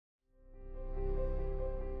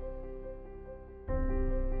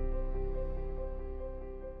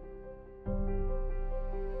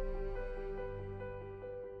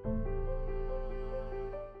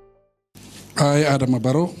I, Adama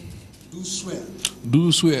Barrow, do swear.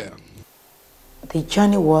 do swear. The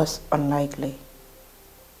journey was unlikely.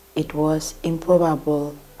 It was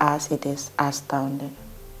improbable as it is astounding.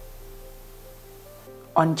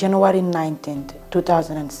 On January 19,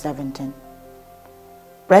 2017,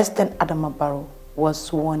 President Adama Barrow was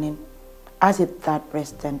sworn in as the third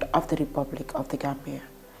president of the Republic of the Gambia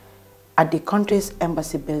at the country's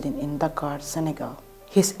embassy building in Dakar, Senegal.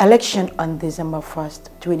 His election on December 1st,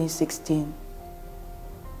 2016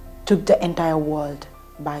 took the entire world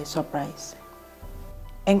by surprise.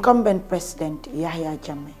 Incumbent President Yahya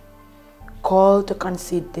Jammeh called to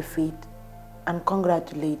concede defeat and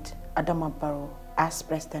congratulate Adama Barrow as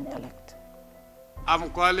president-elect. I'm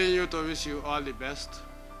calling you to wish you all the best.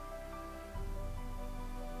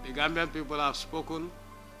 The Gambian people have spoken,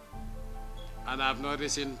 and I have no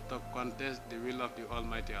reason to contest the will of the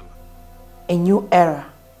Almighty Allah. A new era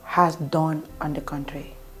has dawned on the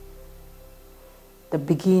country. The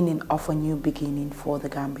beginning of a new beginning for the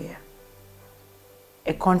Gambia.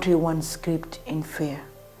 A country once gripped in fear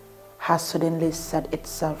has suddenly set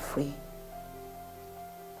itself free.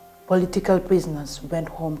 Political prisoners went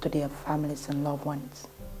home to their families and loved ones.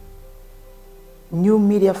 New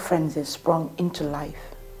media frenzies sprung into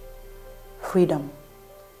life. Freedom,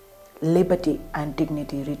 liberty, and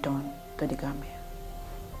dignity returned to the Gambia.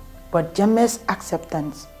 But Jammeh's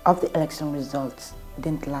acceptance of the election results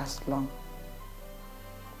didn't last long.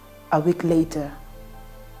 A week later,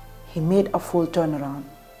 he made a full turnaround,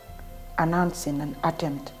 announcing an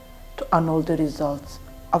attempt to annul the results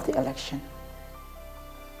of the election.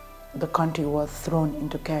 The country was thrown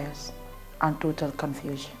into chaos and total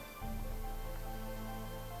confusion.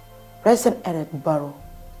 President-elect Barrow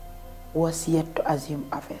was yet to assume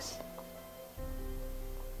office,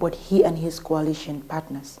 but he and his coalition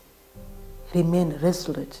partners remained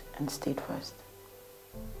resolute and steadfast.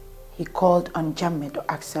 He called on Jammeh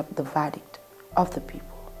to accept the verdict of the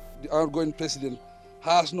people. The outgoing president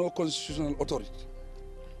has no constitutional authority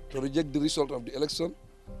to reject the result of the election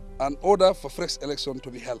and order for fresh election to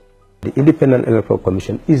be held. The Independent Electoral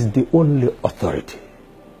Commission is the only authority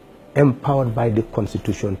empowered by the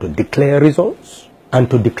Constitution to declare results and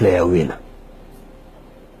to declare a winner.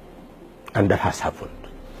 And that has happened.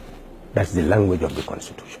 That's the language of the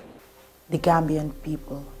Constitution. The Gambian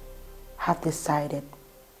people have decided,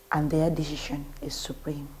 and their decision is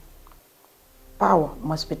supreme. Power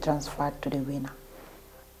must be transferred to the winner.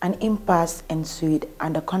 An impasse ensued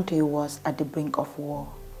and the country was at the brink of war.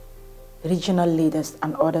 Regional leaders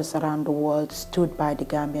and others around the world stood by the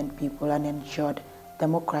Gambian people and ensured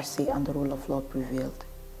democracy and the rule of law prevailed.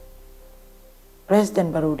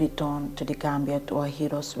 President Barrow returned to the Gambia to a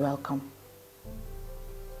hero's welcome.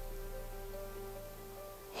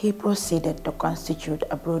 He proceeded to constitute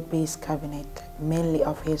a broad-based cabinet, mainly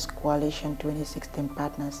of his coalition 2016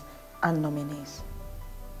 partners and nominees.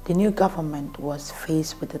 The new government was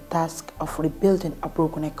faced with the task of rebuilding a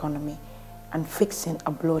broken economy and fixing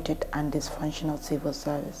a bloated and dysfunctional civil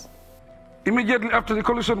service. Immediately after the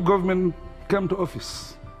coalition government came to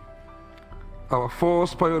office, our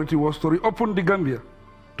first priority was to reopen the Gambia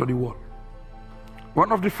to the world.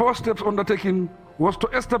 One of the first steps undertaken was to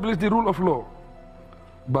establish the rule of law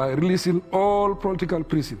by releasing all political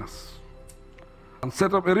prisoners and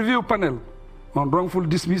set up a review panel on wrongful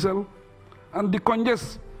dismissal and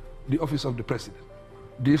decongest the office of the president.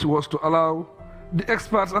 This was to allow the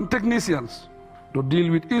experts and technicians to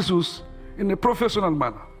deal with issues in a professional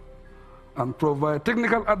manner and provide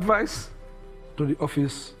technical advice to the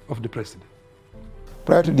office of the president.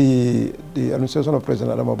 Prior to the administration of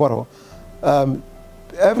President Adama Barrow,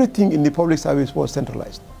 everything in the public service was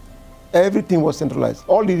centralized. Everything was centralized.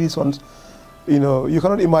 All the decisions, you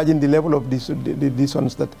cannot imagine the level of the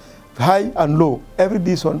decisions that high and low, every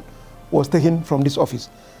decision was taken from this office.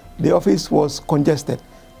 The office was congested.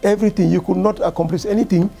 Everything, you could not accomplish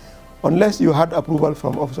anything unless you had approval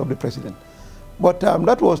from office of the president. But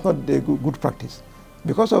that was not a good practice.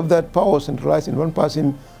 Because of that, power was centralized in one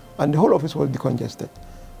person and the whole office was decongested.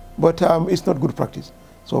 But it's not good practice.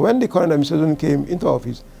 So when the current administration came into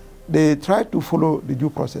office, they tried to follow the due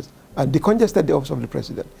process and decongested the office of the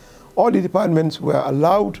president. All the departments were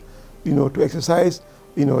allowed, to exercise,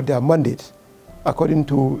 their mandates according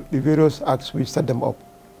to the various acts which set them up.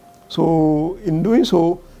 So in doing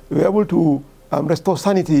so, we were able to restore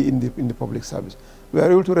sanity in the public service. We are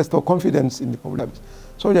able to restore confidence in the public service,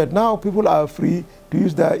 so that now people are free to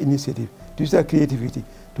use their initiative, to use their creativity,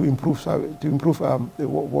 to improve the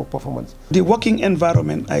work performance. The working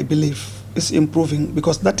environment, I believe, is improving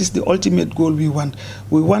because that is the ultimate goal we want.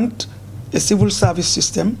 We want a civil service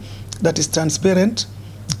system that is transparent,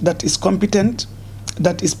 that is competent,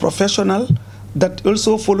 that is professional, that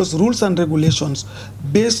also follows rules and regulations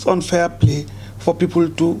based on fair play for people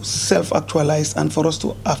to self-actualize and for us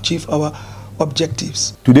to achieve our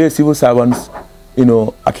objectives. Today, civil servants,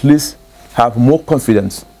 at least have more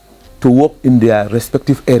confidence to work in their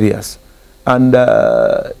respective areas. And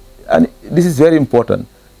this is very important,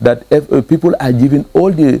 that if people are given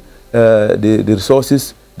all the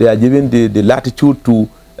resources, they are given the latitude to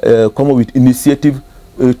come up with initiative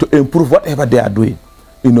to improve whatever they are doing.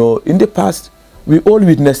 In the past, we all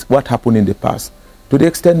witnessed what happened in the past, to the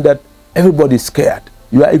extent that everybody is scared.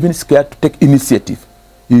 You are even scared to take initiative.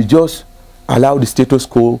 You just allow the status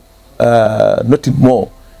quo, nothing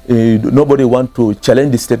more. Nobody want to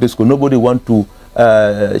challenge the status quo. Nobody want to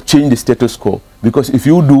change the status quo. Because if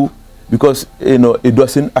you do, because it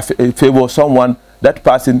doesn't favor someone, that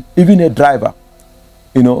person, even a driver,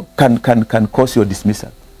 can cause your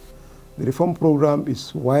dismissal. The reform program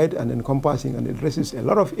is wide and encompassing and addresses a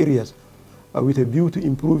lot of areas with a view to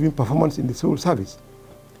improving performance in the civil service.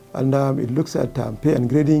 And it looks at pay and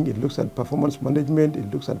grading, it looks at performance management,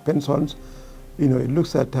 it looks at pensions, it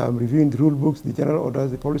looks at reviewing the rule books, the general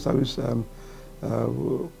orders, the public service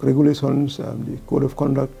regulations, the code of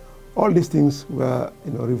conduct. All these things were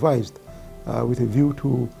revised with a view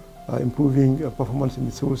to improving performance in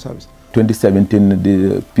the civil service. 2017,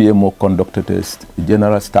 the PMO conducted a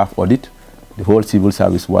general staff audit, the whole civil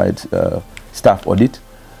service-wide staff audit.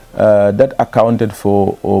 That accounted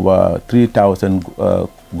for over 3,000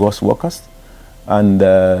 ghost workers, and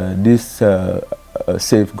this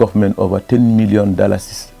saved government over $10 million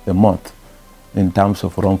a month in terms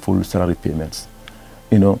of wrongful salary payments.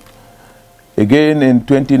 Again in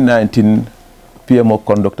 2019, PMO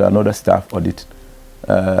conducted another staff audit.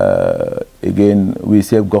 Again, we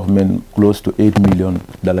saved government close to $8 million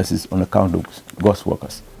on account of ghost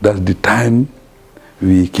workers. That's the time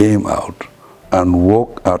we came out and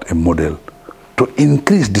worked out a model to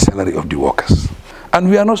increase the salary of the workers. And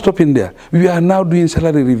we are not stopping there. We are now doing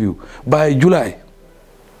salary review. By July,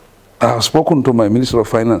 I have spoken to my Minister of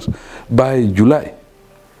Finance, by July,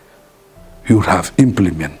 you would have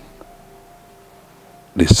implemented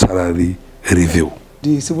the salary review.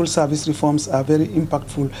 The civil service reforms are very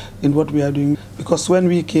impactful in what we are doing, because when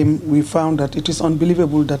we came, we found that it is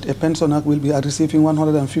unbelievable that a pensioner will be receiving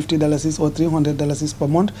 $150 or $300 per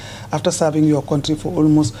month after serving your country for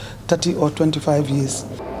almost 30 or 25 years.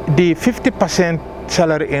 The 50%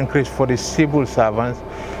 salary increase for the civil servants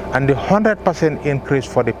and the 100% increase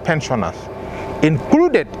for the pensioners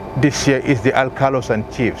included this year is the alcalos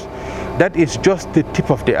and chiefs. That is just the tip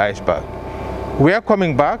of the iceberg. We are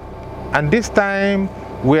coming back, and this time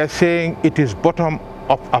we are saying it is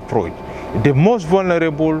bottom-up approach. The most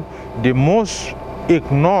vulnerable, the most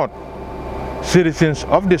ignored citizens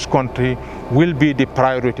of this country will be the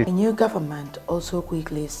priority. A new government also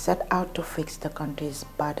quickly set out to fix the country's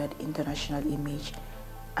battered international image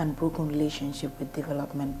and broken relationship with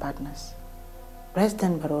development partners.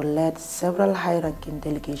 President Barrow led several high-ranking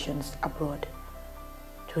delegations abroad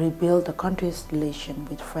to rebuild the country's relation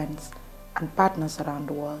with friends and partners around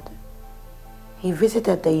the world. He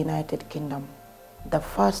visited the United Kingdom, the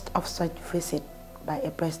first of such visit by a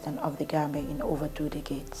president of the Gambia in over 2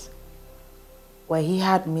 decades, where he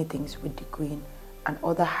had meetings with the Queen and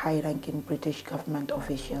other high-ranking British government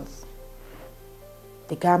officials.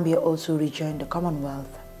 The Gambia also rejoined the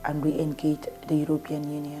Commonwealth and re-engaged the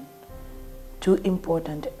European Union, 2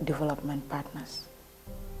 important development partners.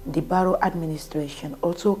 The Barrow administration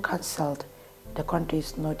also cancelled the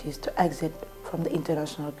country's notice to exit from the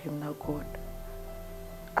International Criminal Court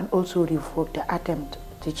and also revoked the attempt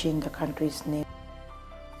to change the country's name.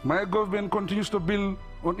 My government continues to build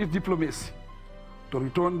on its diplomacy to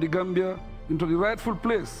return the Gambia into the rightful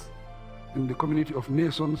place in the community of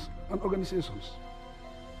nations and organizations.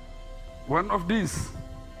 One of these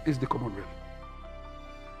is the Commonwealth.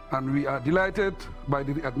 And we are delighted by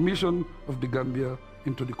the readmission of the Gambia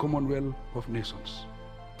into the Commonwealth of Nations.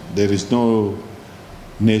 There is no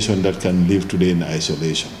nation that can live today in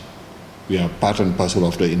isolation. We are part and parcel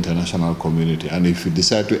of the international community, and if we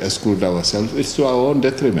decide to exclude ourselves, it's to our own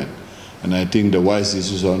detriment. And I think the wise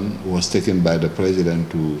decision was taken by the President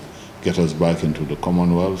to get us back into the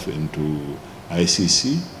Commonwealth, into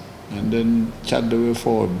ICC, and then chart the way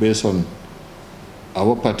forward based on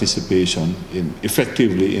our participation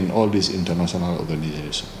effectively in all these international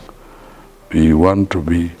organizations. We want to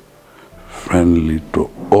be friendly to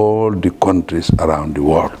all the countries around the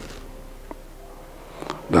world.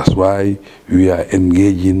 That's why we are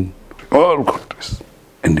engaging all countries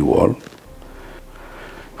in the world.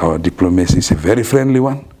 Our diplomacy is a very friendly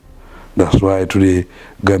one. That's why today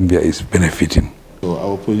Gambia is benefiting. So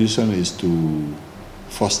our position is to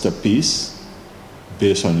foster peace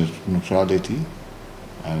based on neutrality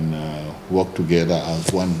and work together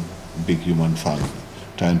as one big human family,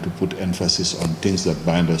 trying to put emphasis on things that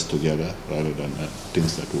bind us together rather than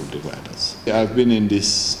things that will divide us. I've been in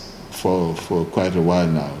this for quite a while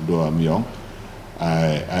now, though I'm young.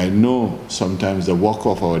 I know sometimes the work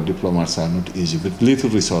of our diplomats are not easy with little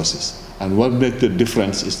resources. And what makes the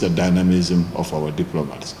difference is the dynamism of our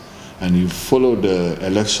diplomats. And you follow the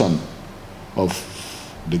election of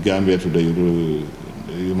the Gambia to the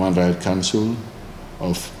Human Rights Council,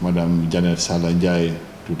 of Madam Janet Salanjai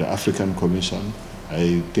to the African Commission.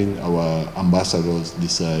 I think our ambassadors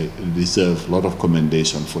deserve a lot of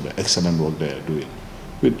commendation for the excellent work they are doing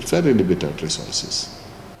with very limited resources.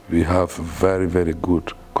 We have a very, very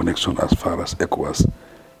good connection as far as ECOWAS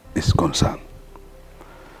is concerned.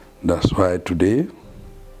 That's why today,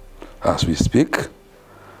 as we speak,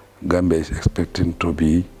 Gambia is expecting to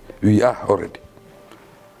be, we are already,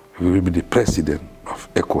 we will be the president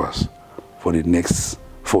of ECOWAS for the next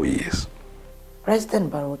 4 years.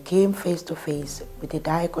 President Barrow came face to face with the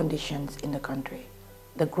dire conditions in the country,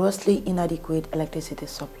 the grossly inadequate electricity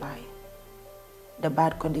supply, the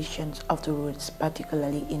bad conditions of the roads,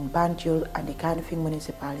 particularly in Banjul and the Kanifing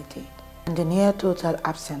municipality, and the near total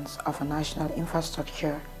absence of a national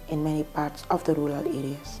infrastructure in many parts of the rural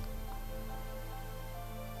areas.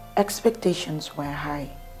 Expectations were high.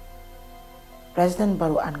 President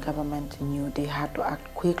Barrow and government knew they had to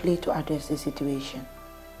act quickly to address the situation,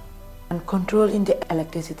 and controlling the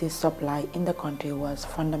electricity supply in the country was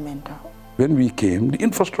fundamental. When we came, the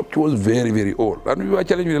infrastructure was very, very old, and we were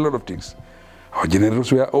challenged with a lot of things. Our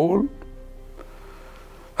generators were old,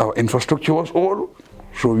 our infrastructure was old,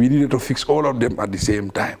 so we needed to fix all of them at the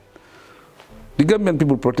same time. The Gambian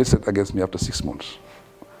people protested against me after 6 months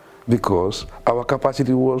because our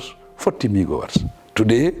capacity was 40 megawatts.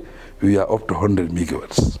 Today, we are up to 100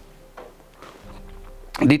 megawatts.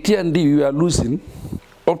 The TND, we are losing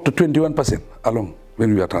up to 21% along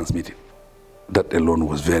when we are transmitting. That alone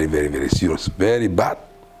was very, very, very serious, very bad.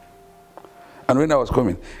 And when I was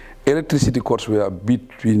coming, electricity costs were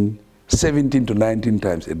between 17 to 19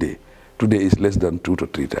 times a day. Today is less than 2 to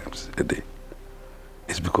 3 times a day.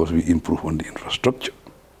 It's because we improve on the infrastructure.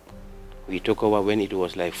 We took over when it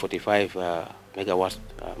was like 45 megawatts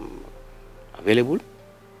available.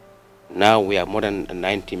 Now we are more than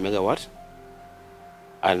 90 megawatts,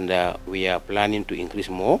 and we are planning to increase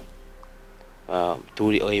more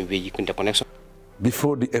through the OMVG interconnection.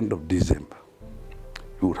 Before the end of December,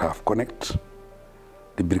 we would have connect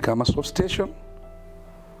the Brikama substation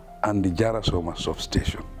and the Jarasoma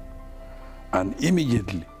substation, and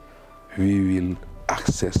immediately we will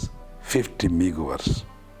access 50 megawatts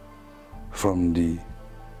from the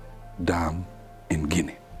dam in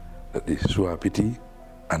Guinea, that is Suapiti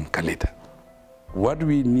and Kalita. What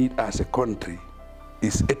we need as a country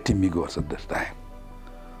is 80 megawatts at that time.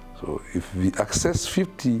 So if we access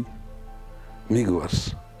 50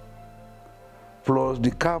 megawatts plus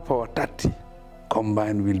the car power 30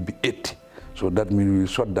 combined will be 80. So that means we will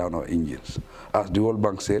shut down our engines. As the World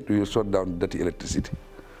Bank said, we will shut down dirty electricity.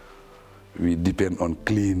 We depend on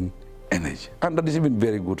clean energy, and that is even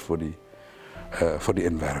very good for the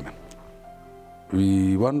environment.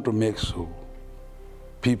 We want to make sure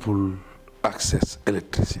people access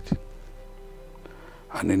electricity.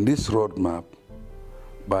 And in this roadmap,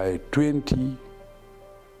 by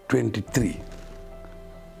 2023,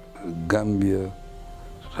 Gambia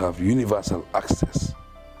should have universal access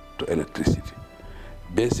to electricity.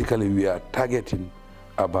 Basically, we are targeting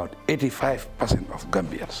about 85% of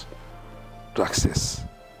Gambians to access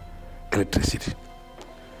electricity,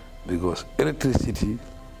 because electricity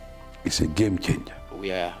is a game changer.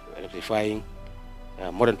 We are electrifying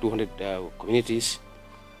more than 200 communities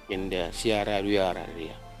in the Sierra area.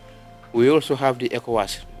 We also have the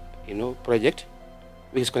ECOWAS, project,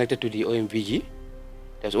 which is connected to the OMVG.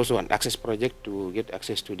 There's also an access project to get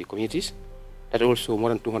access to the communities. That also more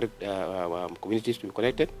than 200 communities to be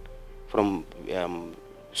connected from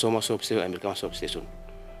Soma substation and Brikama substation.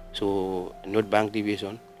 So North Bank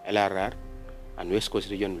Division, LRR, and West Coast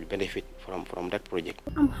region will benefit from that project.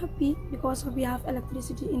 I'm happy because we have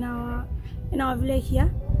electricity in our village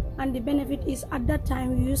here, and the benefit is at that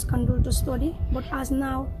time we used candle to study, but as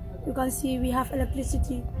now you can see we have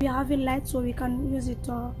electricity. We have a light, so we can use it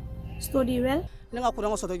to study well.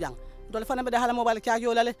 Dole fana be hala mobile kya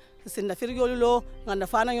yolale sinna fir yolulo nganda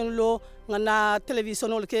fana yolulo nganda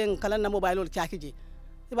television ol ke kala na mobile ol kya kiji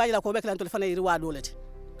ibaji la ko be kala dole fana yiri wa dolete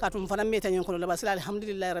katum fana meta nyon ko la basila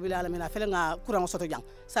alhamdulillah rabbil alamin afela nga kuran soto jang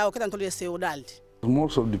sa o ketan tole sew daldi.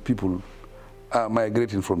 Most of the people are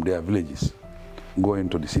migrating from their villages, going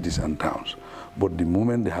to the cities and towns. But the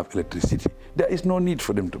moment they have electricity, there is no need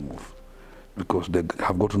for them to move because they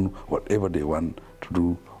have gotten whatever they want to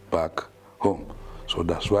do back home. So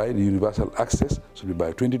that's why the universal access should be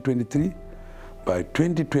by 2023. By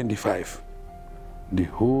 2025, the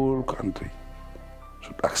whole country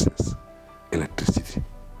should access electricity.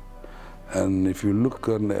 And if you look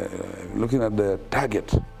on, looking at the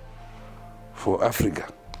target for Africa,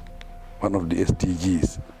 one of the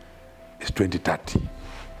SDGs is 2030,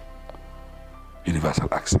 universal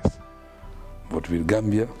access. But with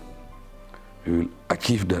Gambia, we will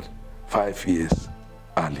achieve that 5 years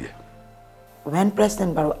earlier. When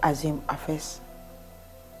President Barrow assumed office,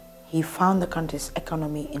 he found the country's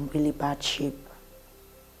economy in really bad shape.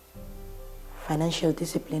 Financial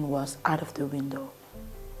discipline was out of the window.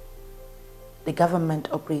 The government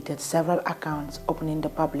operated several accounts, opening the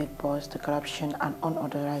public purse to corruption and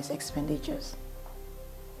unauthorized expenditures.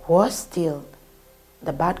 Worse still,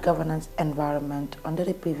 the bad governance environment under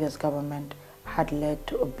the previous government had led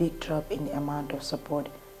to a big drop in the amount of support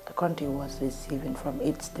the country was receiving from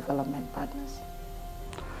its development partners.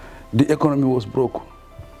 The economy was broken.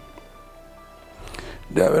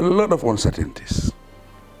 There were a lot of uncertainties.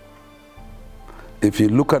 If you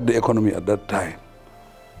look at the economy at that time,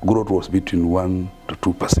 growth was between 1% to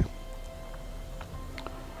 2%.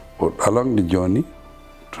 But along the journey,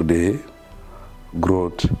 today,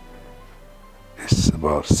 growth is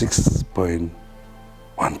about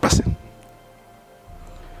 6.1%.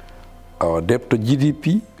 Our debt to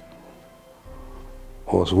GDP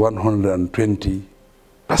was 120%.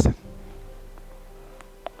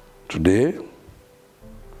 Today,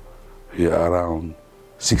 we are around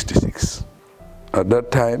 66%. At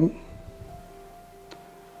that time,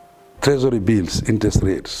 Treasury bills interest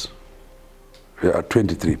rates were at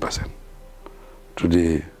 23%.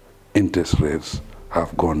 Today, interest rates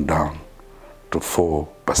have gone down to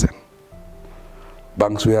 4%.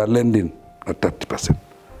 Banks were lending at 30%.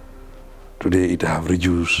 Today, it have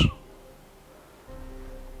reduced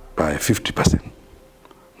by 50%.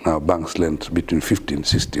 Now, banks lend between 15% and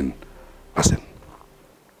 16%.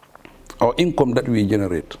 Our income that we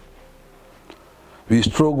generate, we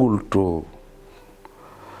struggle to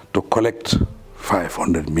collect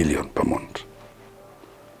 500 million per month.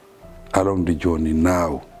 Along the journey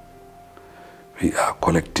now, we are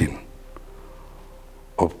collecting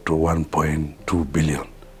up to 1.2 billion.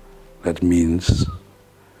 That means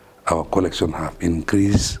our collection have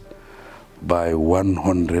increased by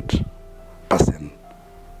 100%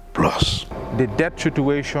 plus. The debt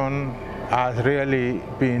situation has really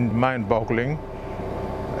been mind-boggling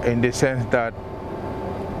in the sense that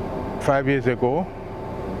 5 years ago,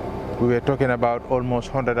 we were talking about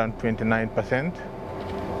almost 129%.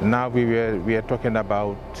 Now we are talking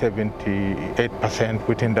about 78%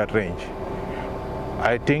 within that range.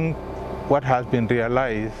 I think what has been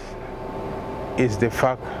realized is the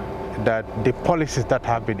fact that the policies that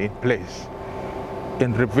have been in place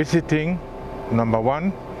in revisiting, number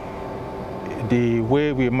one, the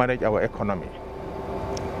way we manage our economy.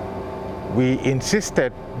 We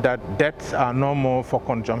insisted that debts are no more for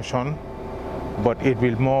consumption, but it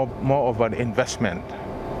will more of an investment.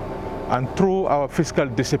 And through our fiscal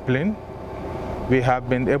discipline, we have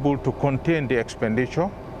been able to contain the expenditure,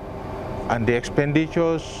 and the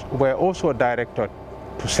expenditures were also directed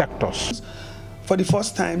to sectors. For the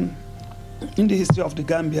first time in the history of the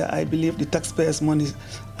Gambia, I believe the taxpayers' money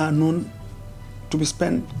are known to be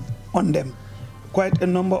spent on them. Quite a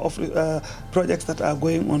number of projects that are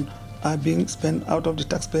going on are being spent out of the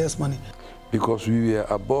taxpayers' money. Because we were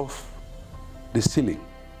above the ceiling,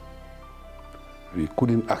 we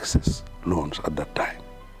couldn't access loans at that time.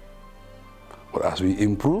 But as we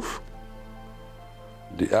improve,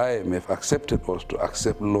 the IMF accepted us to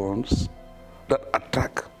accept loans that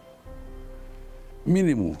attract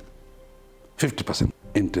minimum 50%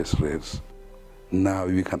 interest rates. Now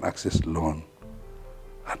we can access loan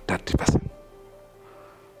at 30%.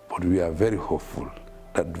 But we are very hopeful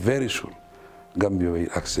that very soon Gambia will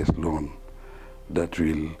access loan that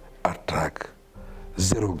will attract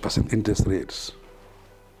 0% interest rates.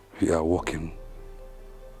 We are working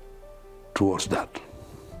towards that.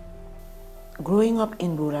 Growing up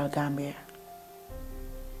in rural Gambia,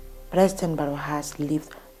 President Barrow has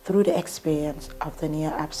lived through the experience of the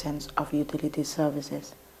near absence of utility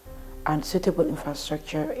services and suitable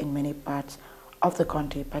infrastructure in many parts of the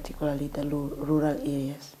country, particularly the rural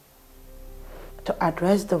areas. To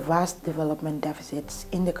address the vast development deficits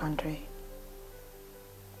in the country,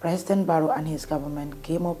 President Barrow and his government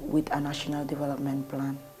came up with a national development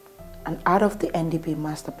plan. And out of the NDP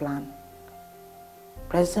master plan,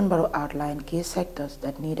 President Barrow outlined key sectors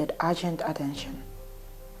that needed urgent attention.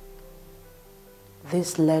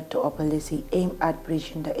 This led to a policy aimed at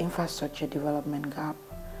bridging the infrastructure development gap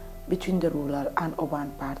between the rural and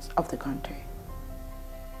urban parts of the country.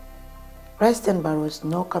 President Barrow's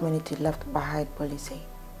No Community Left Behind policy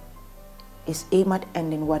is aimed at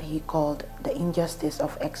ending what he called the injustice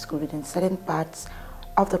of excluding certain parts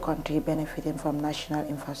of the country benefiting from national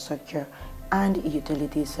infrastructure and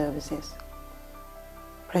utility services.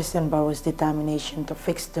 President Barrow's determination to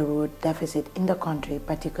fix the road deficit in the country,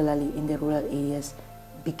 particularly in the rural areas,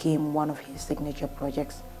 became one of his signature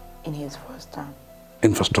projects in his first term.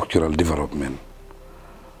 Infrastructural development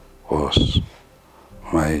was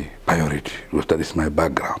my priority, because that is my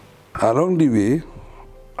background. Along the way,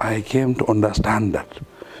 I came to understand that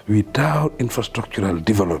without infrastructural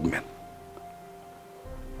development,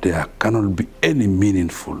 there cannot be any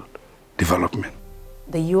meaningful development.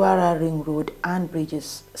 The URR Ring Road and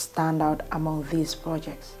bridges stand out among these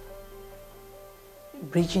projects.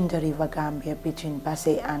 Bridging the River Gambia between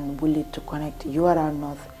Basse and Wuli to connect URR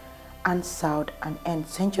North and South and end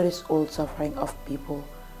centuries-old suffering of people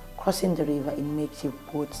crossing the river in makeshift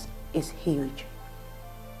boats is huge.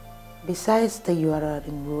 Besides the URR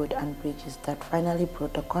Ring Road and bridges that finally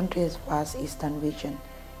brought the country's vast eastern region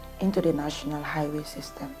into the national highway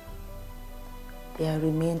system, there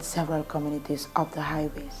remain several communities of the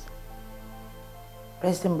highways.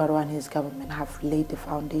 President Barrow and his government have laid the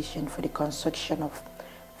foundation for the construction of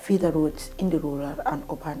feeder roads in the rural and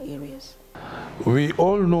urban areas. We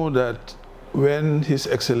all know that when His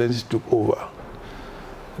Excellency took over,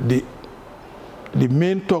 the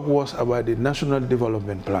main talk was about the National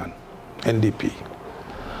Development Plan, NDP.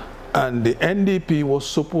 And the NDP was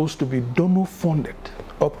supposed to be donor funded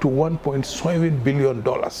up to $1.7 billion.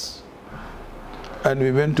 And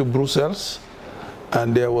we went to Brussels,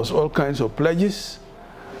 and there was all kinds of pledges,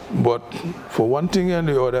 but for one thing and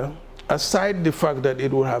the other, aside the fact that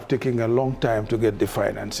it would have taken a long time to get the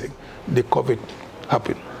financing, the COVID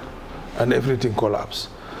happened, and everything collapsed.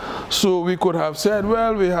 So we could have said,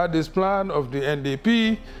 well, we had this plan of the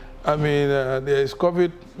NDP, I mean, there is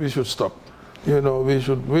COVID, we should stop. You know, we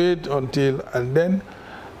should wait until, and then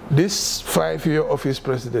this 5-year of his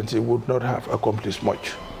presidency would not have accomplished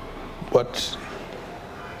much. But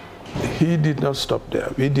he did not stop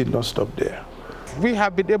there. We did not stop there. We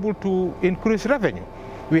have been able to increase revenue.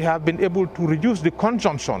 We have been able to reduce the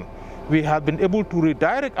consumption. We have been able to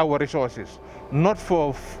redirect our resources, not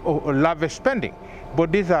for lavish spending,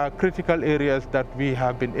 but these are critical areas that we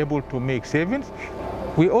have been able to make savings.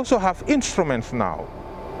 We also have instruments now.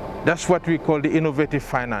 That's what we call the innovative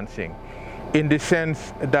financing, in the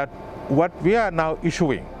sense that what we are now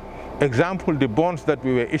issuing, example, the bonds that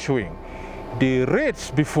we were issuing, the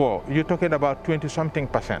rates before, you're talking about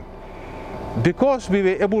 20-something%. Because we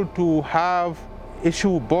were able to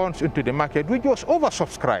issue bonds into the market, which was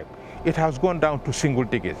oversubscribed, it has gone down to single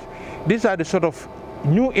digits. These are the sort of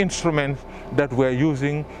new instruments that we're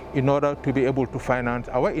using in order to be able to finance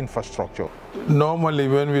our infrastructure. Normally,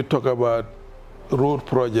 when we talk about road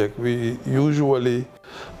project, we usually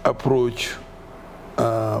approach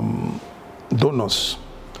donors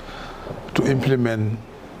to implement,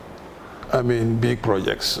 I mean, big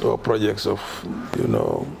projects or projects of, you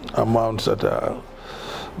know, amounts that are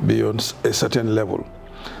beyond a certain level.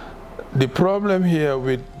 The problem here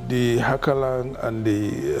with the Hakalang and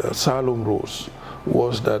the Salum roads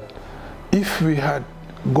was that if we had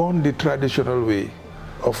gone the traditional way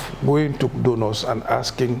of going to donors and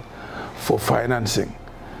asking for financing,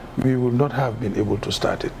 we would not have been able to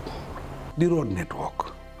start it. The road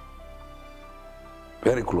network,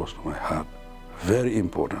 very close to my heart, very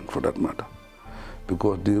important for that matter,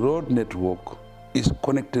 because the road network is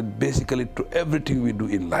connected basically to everything we do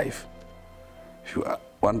in life. If you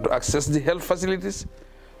want to access the health facilities,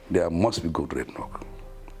 there must be good road network.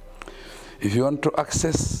 If you want to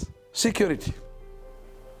access security,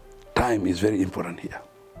 time is very important here.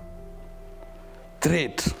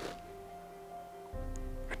 Trade,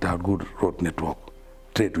 without good road network,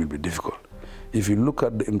 trade will be difficult. If you look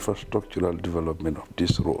at the infrastructural development of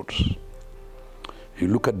these roads, you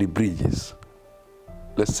look at the bridges,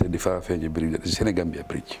 let's say the Farafenni Bridge, the Senegambia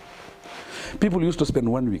Bridge. People used to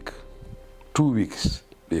spend 1 week, 2 weeks,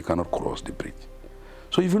 they cannot cross the bridge.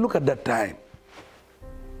 So if you look at that time,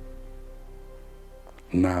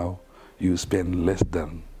 now you spend less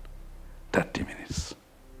than 30 minutes,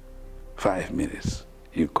 5 minutes,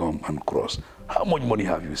 you come and cross. How much money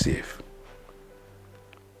have you saved?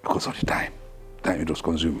 Because of the time it was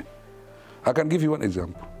consuming. I can give you one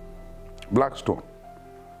example. Blackstone,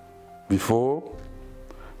 before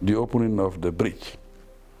the opening of the bridge,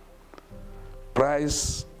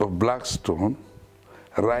 price of Blackstone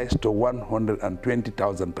rise to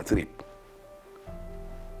 120,000 per trip.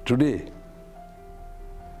 Today,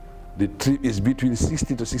 the trip is between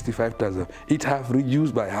 60 to 65,000. It has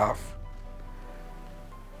reduced by half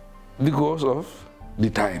because of the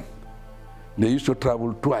time. They used to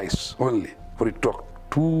travel twice only for a talk,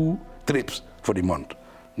 2 trips for the month.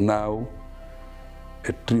 Now,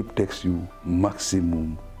 a trip takes you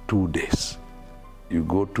maximum 2 days. You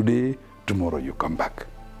go today, tomorrow you come back.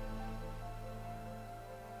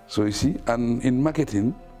 So you see, and in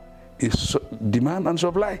marketing, is demand and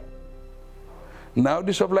supply. Now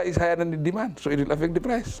the supply is higher than the demand, so it will affect the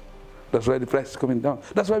price. That's why the price is coming down.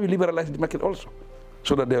 That's why we liberalize the market also,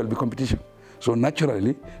 so that there will be competition. So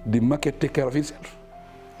naturally, the market takes care of itself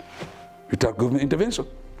without government intervention.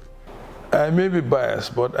 I may be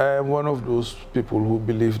biased, but I am one of those people who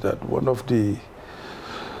believe that one of the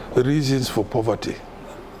reasons for poverty,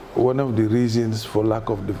 one of the reasons for lack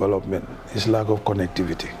of development is lack of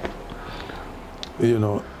connectivity. You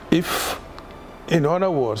know, if, in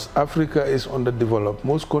other words, Africa is underdeveloped,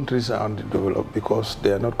 most countries are underdeveloped because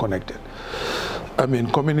they are not connected. I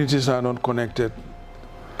mean, communities are not connected,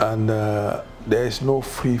 and there is no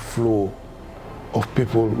free flow of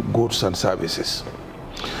people, goods, and services.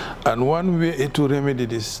 And one way to remedy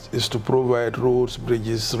this is to provide roads,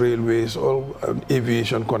 bridges, railways, or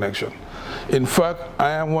aviation connection. In fact,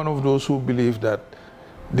 I am one of those who believe that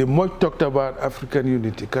the much talked about African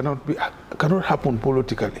unity cannot happen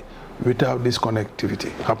politically without this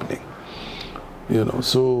connectivity happening. You know,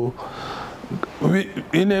 so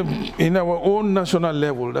in our own national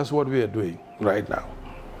level, that's what we are doing right now.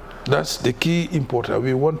 That's the key important.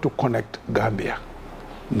 We want to connect Gambia,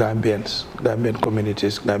 Gambians, Gambian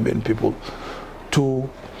communities, Gambian people to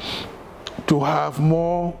have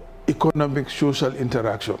more economic, social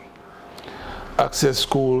interaction. Access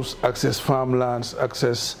schools, access farmlands,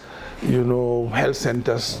 access, you know, health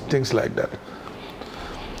centers, things like that.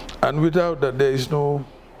 And without that, there is no,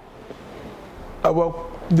 our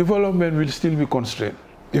development will still be constrained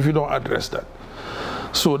if you don't address that.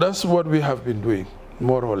 So that's what we have been doing,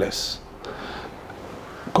 more or less,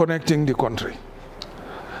 connecting the country.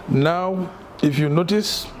 Now, if you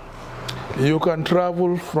notice, you can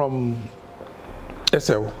travel from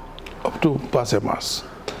Essew up to Pasemas.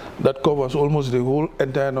 That covers almost the whole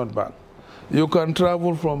entire North Bank. You can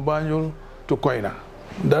travel from Banjul to Koina.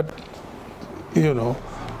 That, you know,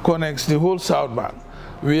 connects the whole South Bank.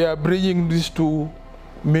 We are bridging these 2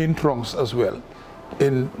 main trunks as well.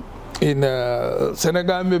 In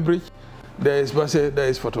Senegambe Bridge, there is Basse, there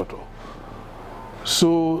is Fatoto.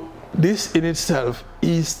 So this in itself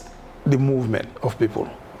is the movement of people.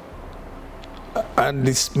 And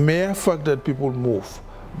this mere fact that people move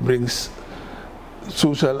brings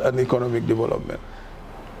social and economic development.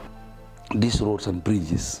 These roads and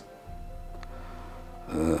bridges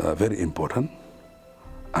are very important,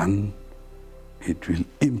 and it will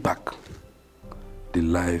impact the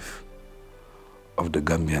life of the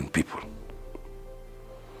Gambian people.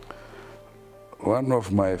 One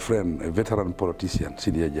of my friends, a veteran politician,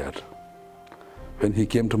 Sidi Ajad, when he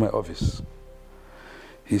came to my office,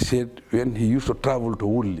 he said when he used to travel to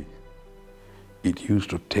Woodley, it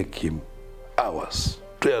used to take him hours,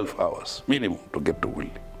 12 hours minimum to get to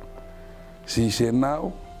Woodley. So he said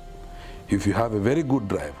now, if you have a very good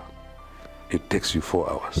driver, it takes you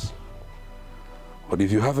 4 hours. But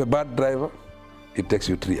if you have a bad driver, it takes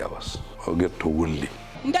you 3 hours to get to Woodley.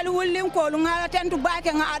 Ndal Woodley ko ngala tentu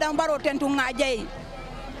baake nga Adama Barrow tentu nga jey.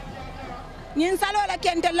 Nyin salola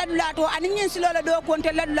kente ladulato ani nyin silola do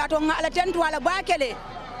konte ladulato nga ala tentu wala baakele.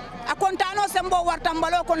 Akontano sembo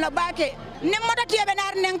wartambalo kon la baake. Nimmoto tiebe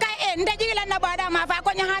nar nenka ndajigila na bada ma fa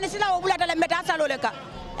ko nyahani sila obulata le meta saloleka.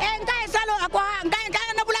 Nkai salo ako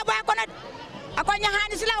nkai na bula ba ko na ako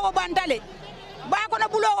nyahani sila o bantale. Ba ko na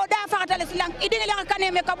bulo o da fakatale silang idini la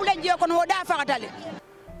kaneme kabula je ko no da fakatale.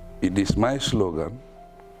 It is my slogan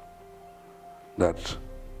that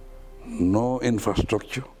no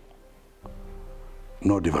infrastructure,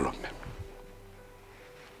 no development.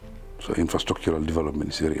 So infrastructural development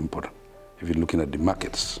is very important. If you're looking at the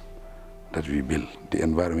markets that we build, the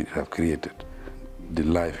environment it has created, the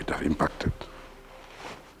life it has impacted,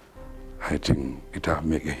 I think it has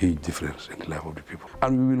made a huge difference in the life of the people.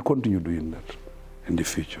 And we will continue doing that in the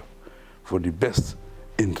future for the best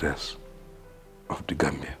interest of the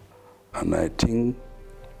Gambia. And I think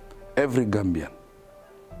every Gambian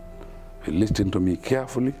will listen to me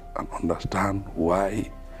carefully and understand why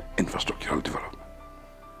infrastructural development.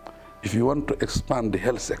 If you want to expand the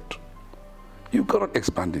health sector, you cannot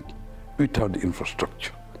expand it without the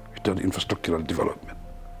infrastructure, without the infrastructural development,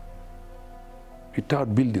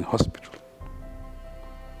 without building hospitals,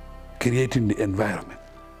 creating the environment.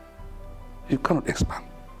 You cannot expand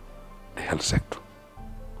the health sector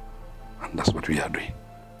And that's what we are doing.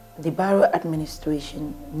 The Barrow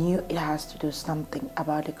administration knew it has to do something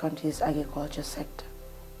about the country's agriculture sector.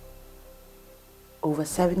 Over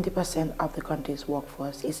 70% of the country's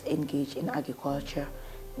workforce is engaged in agriculture,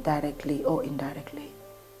 directly or indirectly.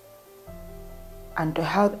 And to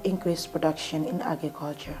help increase production in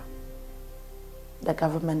agriculture, the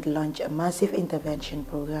government launched a massive intervention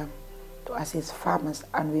program to assist farmers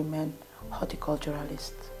and women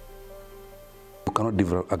horticulturalists. You cannot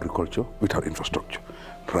develop agriculture without infrastructure.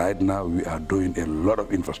 Right now, we are doing a lot of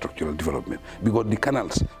infrastructural development because the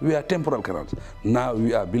canals, we are temporal canals. Now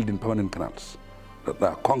we are building permanent canals that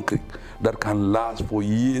are concrete, that can last for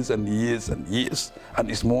years and years and years,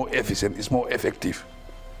 and it's more efficient, it's more effective.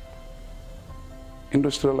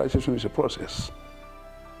 Industrialization is a process,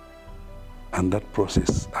 and that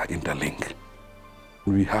process are interlinked.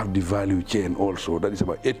 We have the value chain also, that is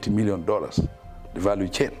about $80 million, the value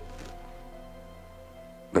chain.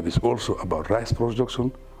 That is also about rice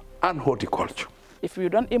production and horticulture. If we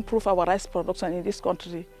don't improve our rice production in this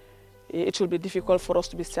country, it will be difficult for us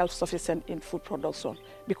to be self-sufficient in food production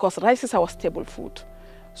because rice is our staple food.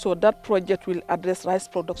 So that project will address rice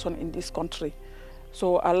production in this country.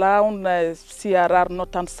 So around CRR,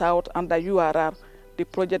 North and South, and the URR, the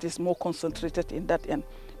project is more concentrated in that end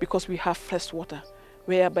because we have fresh water,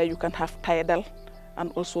 whereby you can have tidal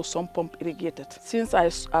and also some pump irrigated. Since I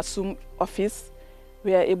assumed office,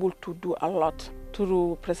 we are able to do a lot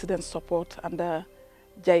through President's support under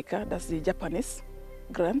JICA, that's the Japanese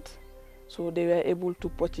grant. So they were able to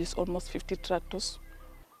purchase almost 50 tractors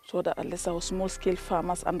so that at least our small-scale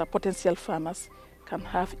farmers and the potential farmers can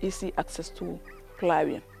have easy access to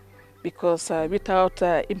plowing. Because without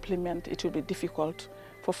implement, it will be difficult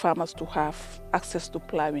for farmers to have access to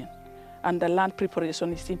plowing. And the land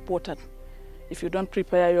preparation is important. If you don't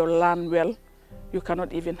prepare your land well, you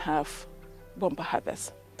cannot even have bumper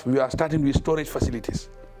harvest. We are starting with storage facilities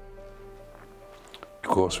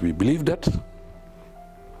because we believe that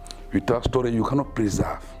without storage you cannot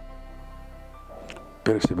preserve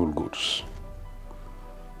perishable goods.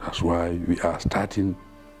 That's why we are starting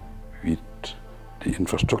with the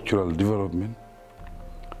infrastructural development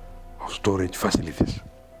of storage facilities,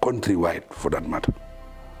 countrywide for that matter.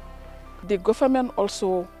 The government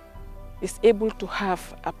also is able to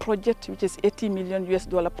have a project which is $80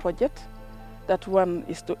 million project. That one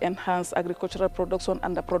is to enhance agricultural production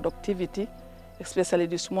and the productivity, especially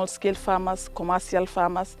the small-scale farmers, commercial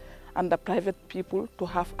farmers, and the private people to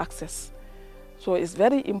have access. So it's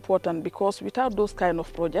very important because without those kind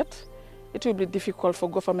of projects, it will be difficult for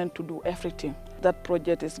government to do everything. That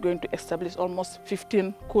project is going to establish almost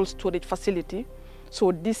 15 cold storage facilities.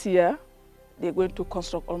 So this year, they're going to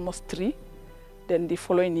construct almost 3. Then the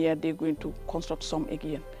following year, they're going to construct some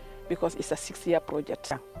again because it's a 6-year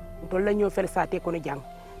project. Dolla ñoo fel sa te kono jang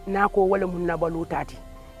na ko wala mun na balu tati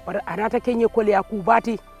par anata kenye ko le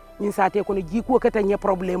akubati ñin sa te kono jiko kata nye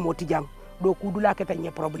problème oti jang do kudula kata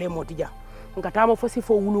nye problème oti jang ngata ma fosi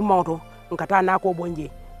fo wulu mawto ngata na ko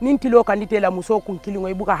bonje nin tilo kandite la muso kun kilingo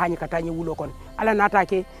ibuka hanyi kata nye wulo kon ala nata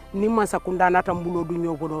ke nimman sakunda nata mbulo du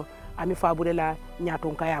ñobono ami fabure la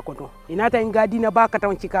nyaton kaya kono inata ngadina ba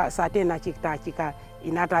kata chika sa te na chika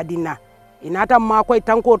inata dinna inata makoy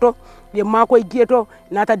tankoto ye makoy gieto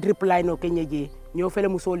nata drip line o kenyeje nyo fele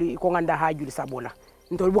musoli ko nganda ha juli sabola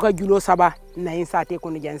ntol buka julo saba na insate ko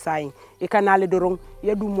no jansayi e kanale dorong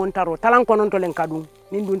ye du montaro talan konon to len kadum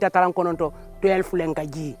nin dunta talan konon to 12 len ka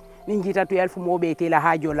ji nin jita 12 mobe te la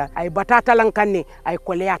hajola ay bata talan kanne ay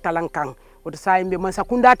koleya talan kan oto sayimbe man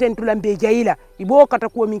sakunda tentula mbe jayila ibo kata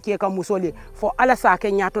ko min ke kam musoli fo ala sa ke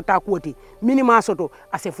nyato ta koti minima soto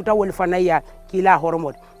ase futa wol fanaya kila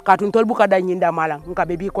hormod katun tol buka da nyinda mala nka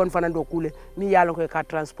bebi kon fanando kule mi yalon ko ka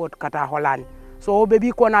transport kata holani so bebi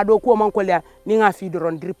kona do ko man ko le ni nga fi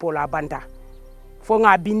doron dripo la banta fo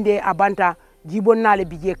nga binde abanta jibon nale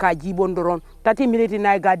bije ka jibon doron 30 minutes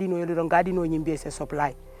na gadino yelo gadino nyimbe se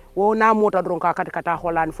supply wo na mota doron ka kata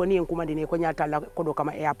holani fo ni en kuma dine ko nyata la ko do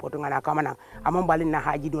kama airport ngana kama na amambalin na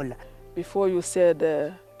haji dolla. Before you said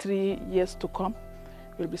 3 years to come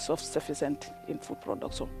will be self-sufficient in food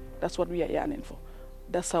production. That's what we are yearning for.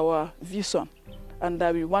 That's our vision. And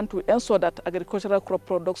we want to ensure that agricultural crop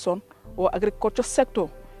production or agriculture sector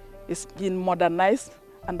is being modernized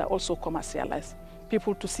and also commercialized.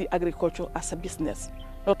 People to see agriculture as a business,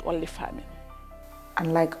 not only farming.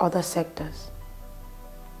 Unlike other sectors,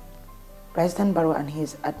 President Barrow and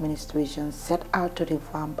his administration set out to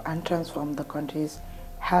revamp and transform the country's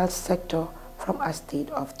health sector from a state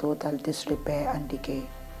of total disrepair and decay.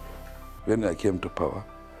 When I came to power,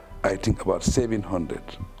 I think about 700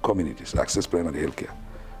 communities access primary health care.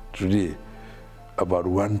 Today, about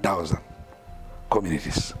 1,000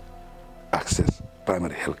 communities access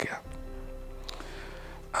primary health care.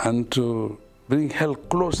 And to bring health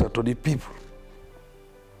closer to the people,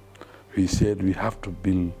 we said we have to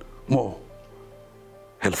build more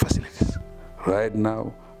health facilities. Right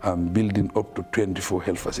now, I'm building up to 24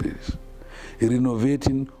 health facilities,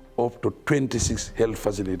 renovating up to 26 health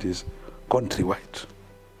facilities countrywide,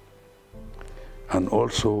 and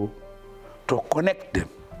also to connect them,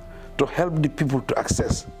 to help the people to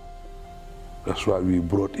access. That's why we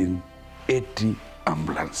brought in 80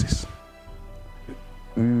 ambulances.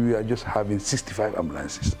 We are just having 65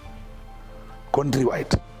 ambulances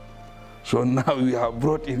countrywide. So now we have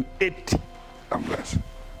brought in 80 ambulances,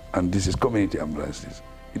 and this is community ambulances.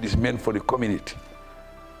 It is meant for the community,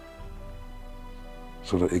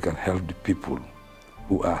 so that it can help the people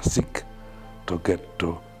who are sick to get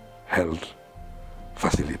to health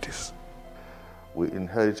facilities. We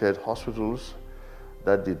inherited hospitals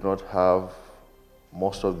that did not have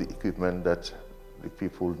most of the equipment that the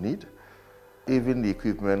people need. Even the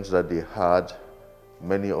equipment that they had,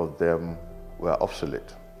 many of them were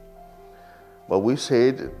obsolete. But we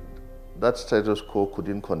said that status quo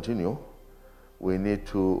couldn't continue. We need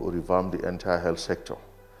to revamp the entire health sector.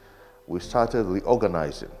 We started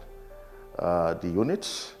reorganizing the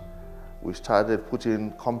units. We started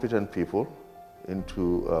putting competent people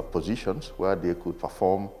into positions where they could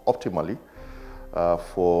perform optimally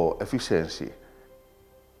for efficiency.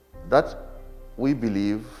 That, we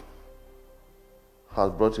believe, has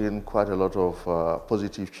brought in quite a lot of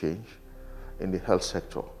positive change in the health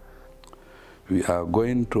sector. We are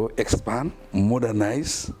going to expand,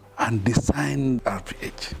 modernize, and design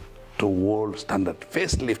RPH to world standard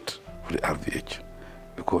facelift for the RPH,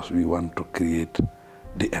 because we want to create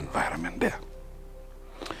the environment there.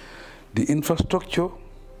 The infrastructure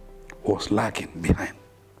was lacking behind.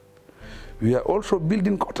 We are also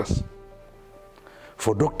building quarters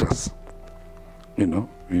for doctors. You know,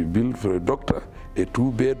 we build for a doctor a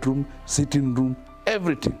 2-bedroom, sitting room,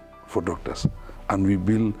 everything for doctors. And we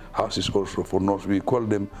build houses also for nurses. We call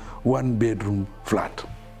them 1-bedroom flat.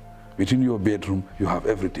 Within your bedroom, you have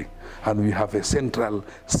everything. And we have a central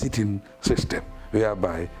sitting system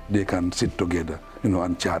whereby they can sit together, you know,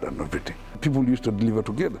 and chat and everything. People used to deliver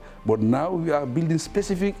together, but now we are building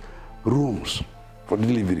specific rooms for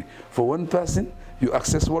delivery. For one person, you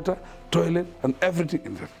access water, toilet, and everything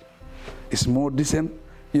in there. It's more decent,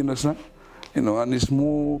 you understand? You know, and it's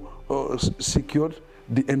more secured.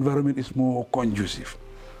 The environment is more conducive.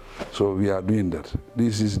 So we are doing that.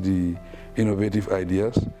 This is the innovative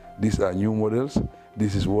ideas. These are new models.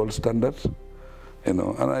 This is world standards. You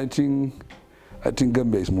know, and I think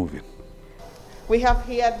Gambia is moving. We have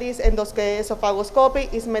here this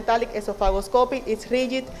esophagoscopy. It's metallic esophagoscopy. It's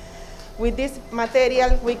rigid. With this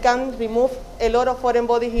material, we can remove a lot of foreign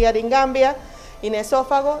body here in Gambia. In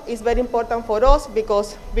esophago, it's very important for us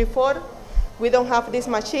because before we don't have this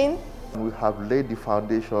machine. We have laid the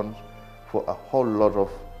foundation for a whole lot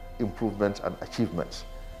of improvements and achievements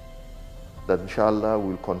that inshallah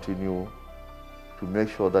will continue to make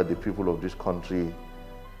sure that the people of this country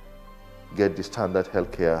get the standard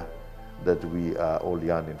healthcare that we are all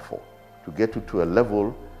yearning for, to get to a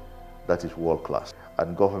level that is world-class.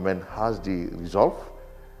 And government has the resolve,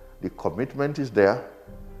 the commitment is there,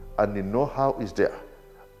 and the know-how is there,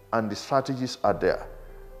 and the strategies are there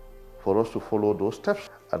for us to follow those steps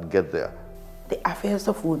and get there. The affairs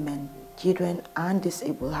of women, children, and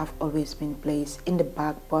disabled have always been placed in the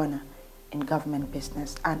back burner in government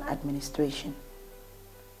business and administration.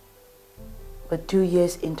 But 2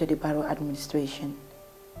 years into the Barrow administration,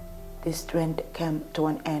 this trend came to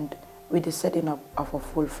an end with the setting up of a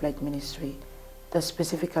full-fledged ministry that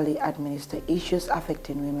specifically administers issues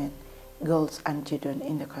affecting women, girls, and children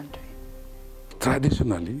in the country.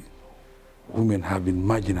 Traditionally, women have been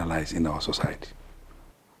marginalized in our society.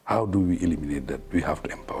 How do we eliminate that? We have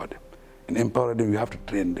to empower them. And empower them, we have to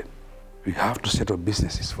train them. We have to set up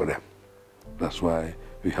businesses for them. That's why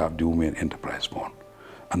we have the Women Enterprise Fund.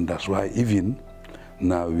 And that's why even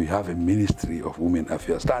now we have a Ministry of Women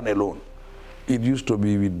Affairs, standalone. It used to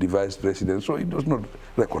be with the Vice President, so it was not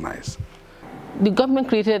recognized. The government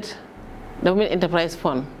created the Women Enterprise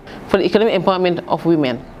Fund for the economic empowerment of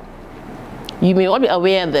women. You may all be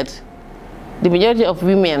aware that the majority of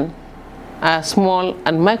women are small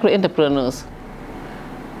and micro entrepreneurs,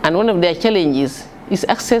 and one of their challenges is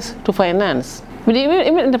access to finance. With the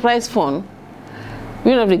Women Enterprise Fund,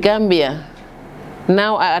 women of the Gambia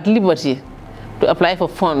now are at liberty to apply for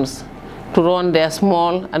funds to run their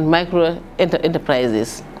small and micro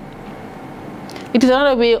enterprises. It is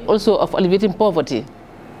another way also of alleviating poverty.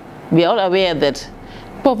 We are all aware that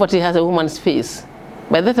poverty has a woman's face.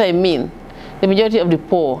 By that I mean the majority of the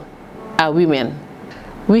poor are women.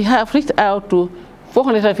 We have reached out to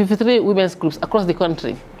 453 women's groups across the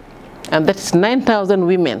country, and that is 9,000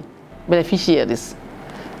 women beneficiaries.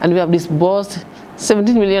 And we have disbursed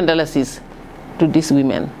 $17 million to these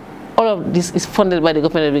women. All of this is funded by the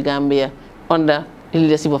government of the Gambia under the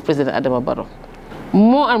leadership of President Adama Barrow.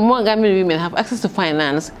 More and more Gambian women have access to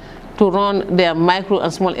finance to run their micro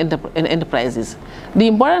and small enterprises. The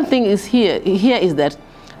important thing is here is that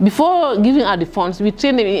before giving out the funds, we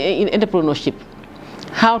train them in entrepreneurship,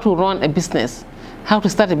 how to run a business, how to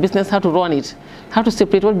start a business, how to run it, how to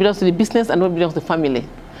separate what belongs to the business and what belongs to the family.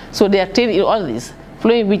 So they are trained in all this,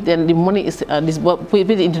 flowing which then the money is put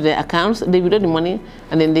into their accounts, they withdraw the money,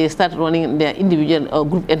 and then they start running their individual or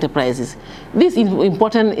group enterprises. This is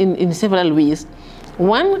important in several ways.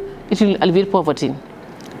 One, it will alleviate poverty.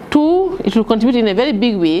 Two, it will contribute in a very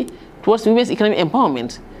big way towards women's economic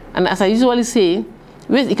empowerment. And as I usually say,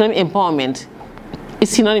 women's economic empowerment is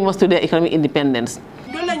synonymous to their economic independence.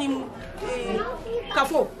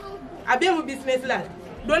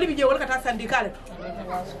 Doli bije wala kata syndical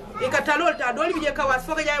e katalol ta doli bije kawas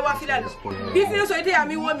foga jay wa filal business so ite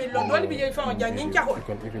ami wo mi lo doli bije fa jangin chako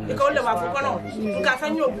e ko le ma fu kono ka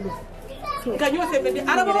sanyo bulu ka nyo se be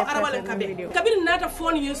araba len kabe kabin nata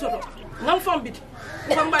phone yeso to ngam fam bit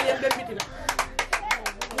ngam ba yel ben bitila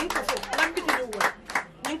nin ko fo ngam bitila wo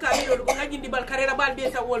nin ka mi do ko ngajindi bal karera bal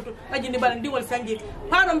be sa wolto ngajindi bal ndi wol sanje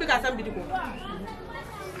pardon be ka sambiti ko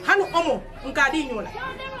hanu omo nka di nyola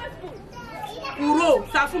uro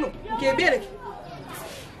safuno ke bereke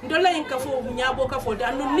ndola yin kafo nyabo kafo da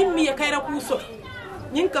anu nimmi ya kaira kuso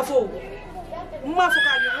yin kafo ma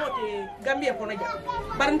fuka ni wote Gambia ko naja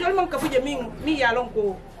bar ndol man kafo je mi yalon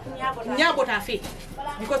ko nyabo ta fe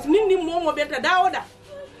because nindi momo beta dawoda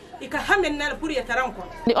ika hamen na pour ya taranko.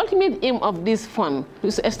 The ultimate aim of this fund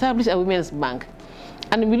is to establish a women's bank,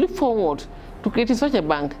 and we look forward to creating such a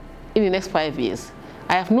bank in the next 5 years.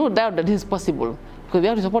 I have no doubt that this is possible because we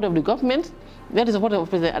have the support of the government. We have the support of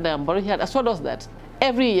President Adama Barrow. He had assured us that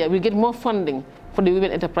every year we get more funding for the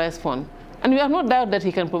Women Enterprise Fund. And we have no doubt that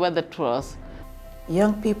he can provide that to us.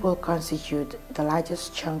 Young people constitute the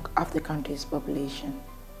largest chunk of the country's population.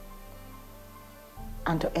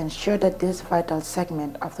 And to ensure that this vital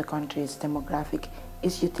segment of the country's demographic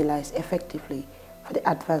is utilized effectively for the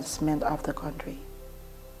advancement of the country,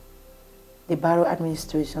 the Barrow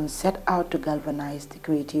administration set out to galvanize the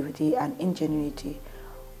creativity and ingenuity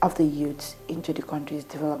of the youths into the country's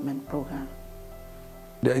development program.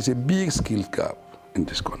 There is a big skill gap in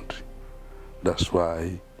this country. That's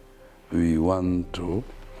why we want to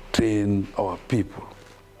train our people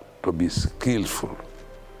to be skillful,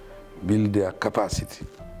 build their capacity.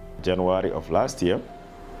 January of last year,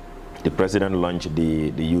 the president launched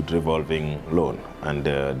the youth revolving loan and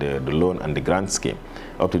the loan and the grant scheme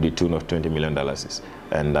up to the tune of $20 million.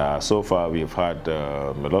 And so far we've had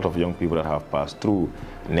a lot of young people that have passed through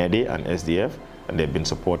NEDI and SDF, and they've been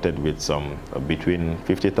supported with some between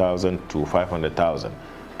 50,000 to 500,000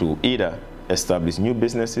 to either establish new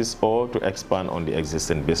businesses or to expand on the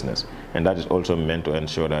existing business. And that is also meant to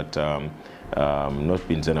ensure that, not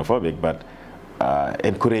being xenophobic, but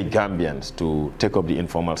encourage Gambians to take up the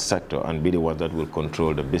informal sector and be the ones that will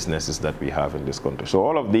control the businesses that we have in this country. So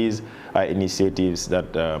all of these are initiatives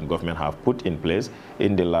that government have put in place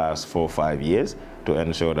in the last 4 or 5 years to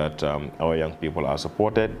ensure that our young people are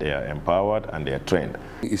supported, they are empowered, and they are trained.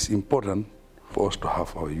 It's important for us to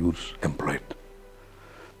have our youth employed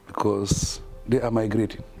because they are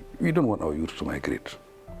migrating. We don't want our youth to migrate.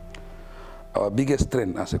 Our biggest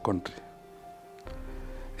strength as a country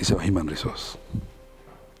is our human resource,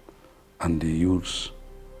 and the youths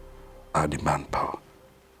are the manpower.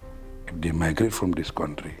 If they migrate from this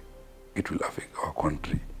country, it will affect our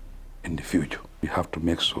country in the future. We have to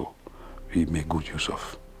make sure we make good use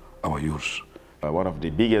of our youths. One of the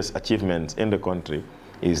biggest achievements in the country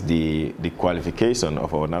is the qualification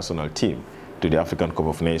of our national team to the African Cup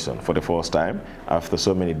of Nations for the first time after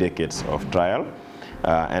so many decades of trial.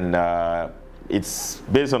 It's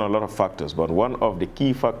based on a lot of factors, but one of the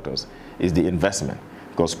key factors is the investment,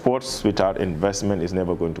 because sports without investment is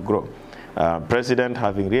never going to grow. President,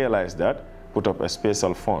 having realized that, put up a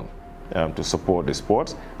special fund to support the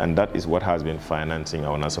sports, and that is what has been financing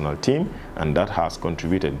our national team, and that has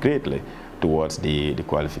contributed greatly towards the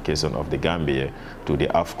qualification of the Gambia to the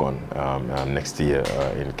AFCON next year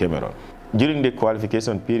in Cameroon. During the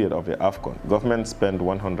qualification period of the AFCON, government spent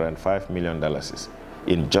 $105 million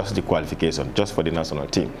in just the qualification, just for the national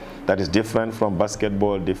team. That is different from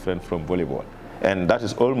basketball, different from volleyball. And that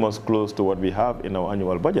is almost close to what we have in our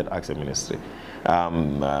annual budget, as a ministry.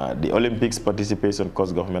 The Olympics participation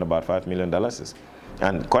cost government about $5 million.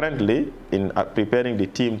 And currently, in preparing the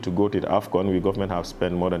team to go to the AFCON, we government have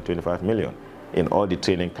spent more than 25 million in all the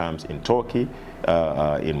training camps in Turkey,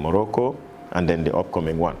 in Morocco, and then the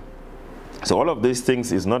upcoming one. So all of these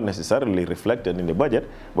things is not necessarily reflected in the budget,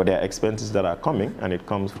 but there are expenses that are coming, and it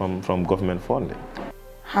comes from government funding.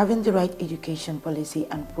 Having the right education policy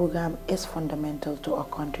and program is fundamental to our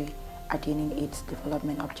country attaining its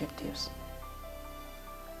development objectives.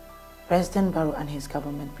 President Barrow and his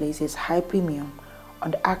government places high premium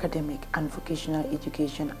on the academic and vocational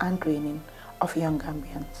education and training of young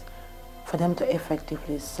Gambians for them to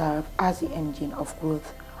effectively serve as the engine of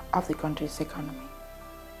growth of the country's economy.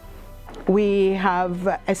 We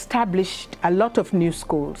have established a lot of new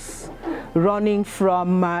schools running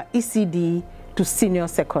from ECD to senior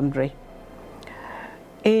secondary.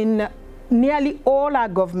 In nearly all our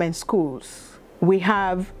government schools, we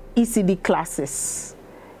have ECD classes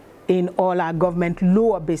in all our government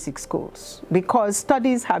lower basic schools, because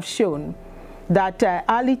studies have shown that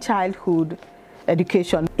early childhood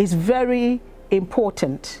education is very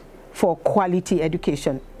important for quality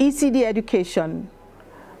education. ECD education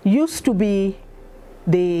used to be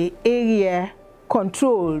the area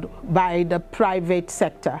controlled by the private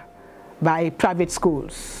sector, by private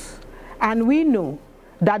schools. And we know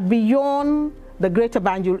that beyond the Greater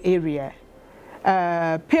Banjul area,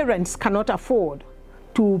 parents cannot afford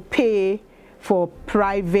to pay for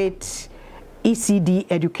private ECD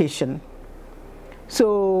education.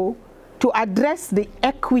 So to address the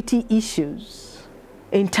equity issues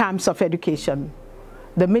in terms of education,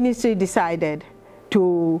 the ministry decided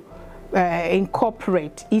to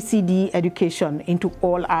incorporate ECD education into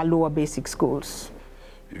all our lower basic schools.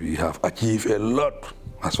 We have achieved a lot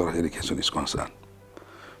as far as education is concerned.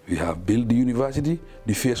 We have built the university.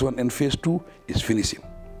 The phase 1 and phase 2 is finishing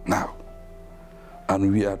now. And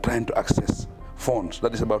we are trying to access funds,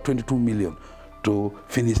 that is about 22 million, to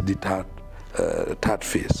finish the third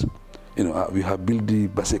phase. You know, we have built the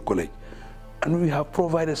Basse College, and we have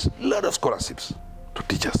provided a lot of scholarships to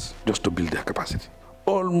teachers just to build their capacity.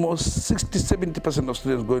 Almost 60–70% of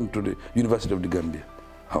students going to the University of the Gambia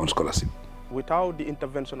are on scholarship. Without the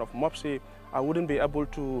intervention of MOPSI, I wouldn't be able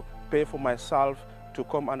to pay for myself to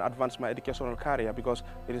come and advance my educational career, because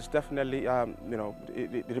it is definitely,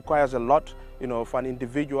 it requires a lot, for an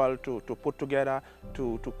individual to put together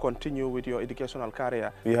to continue with your educational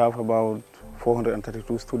career. We have about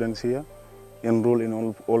 432 students here enrolled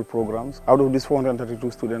in all programs. Out of these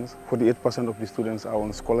 432 students, 48% of the students are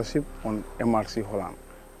on scholarship on MRC Holland.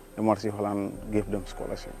 MRC Holland gave them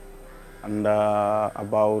scholarship. And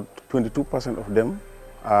about 22% of them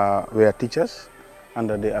were teachers, and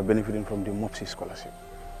they are benefiting from the MOPSI scholarship.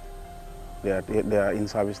 They are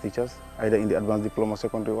in-service teachers, either in the advanced diploma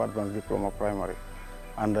secondary or advanced diploma primary.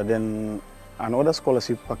 And then another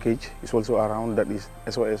scholarship package is also around, that is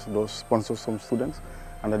SOS, those sponsors some students,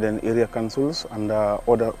 and then area councils and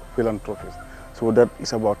other philanthropies. So that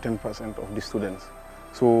is about 10% of the students.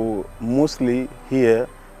 So mostly here,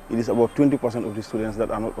 it is about 20% of the students that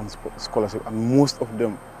are not on scholarship, and most of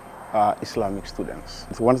them are Islamic students.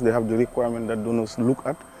 So once they have the requirement that donors look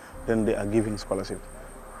at, then they are given scholarship.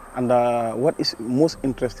 And what is most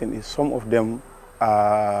interesting is some of them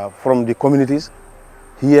are from the communities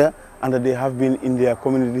here, and they have been in their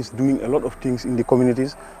communities doing a lot of things in the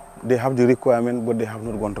communities. They have the requirement, but they have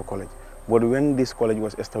not gone to college. But when this college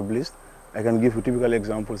was established, I can give you typical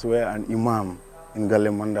examples where an imam in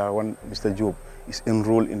Galemanda, one Mr. Job, is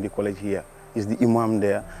enrolled in the college here. He's the imam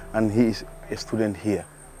there, and he is a student here.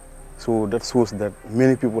 So that shows that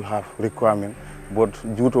many people have requirement, but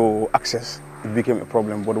due to access, it became a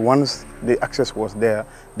problem. But once the access was there,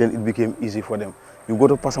 then it became easy for them. You go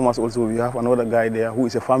to Pasamas also, we have another guy there who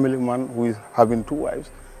is a family man who is having 2 wives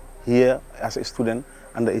here as a student,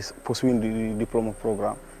 and is pursuing the diploma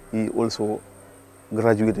program. He also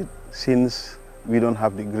graduated. Since we don't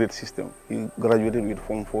have the grade system, he graduated with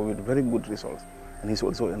Form 4 with very good results, and he's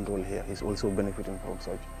also enrolled here. He's also benefiting from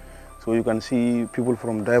such. So you can see people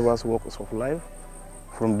from diverse walks of life,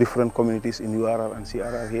 from different communities in URR and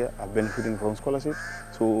CRR here are benefiting from scholarships.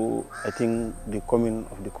 So I think the coming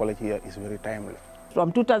of the college here is very timely.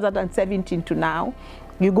 From 2017 to now,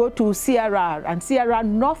 you go to CRR, and CRR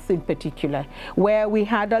North in particular, where we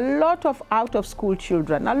had a lot of out-of-school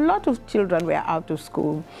children. A lot of children were out of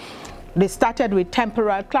school. They started with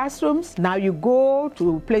temporary classrooms. Now you go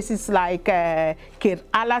to places like Kir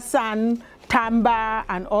Alasan, Tamba,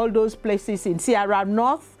 and all those places in CRR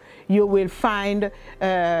North. You will find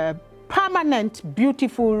permanent,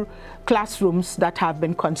 beautiful classrooms that have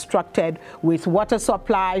been constructed with water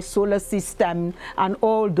supply, solar system, and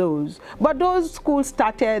all those. But those schools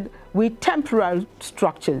started with temporary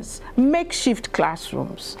structures, makeshift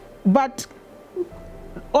classrooms. But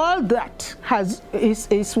all that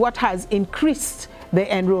is what has increased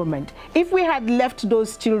the enrollment. If we had left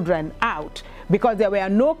those children out because there were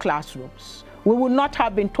no classrooms, we would not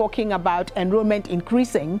have been talking about enrollment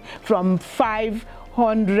increasing from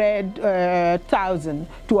 500,000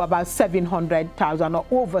 to about 700,000 or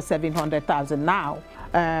over 700,000 now.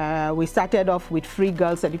 We started off with free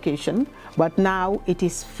girls' education, but now it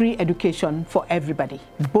is free education for everybody,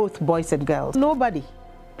 both boys and girls. Nobody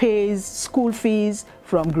pays school fees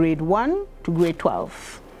from grade 1 to grade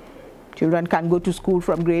 12. Children can go to school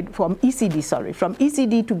from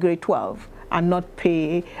ECD to grade 12 and not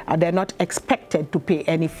pay, and they're not expected to pay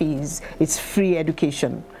any fees. It's free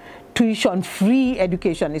education. Tuition-free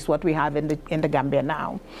education is what we have in the Gambia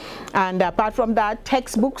now. And apart from that,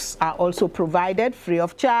 textbooks are also provided free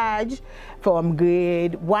of charge from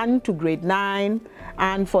grade 1 to grade 9.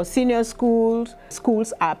 And for senior schools,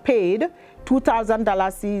 schools are paid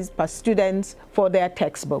 $2,000 per student for their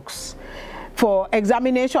textbooks. For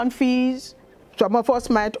examination fees, some of us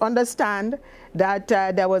might understand that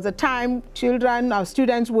there was a time children or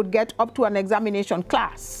students would get up to an examination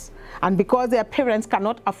class. And because their parents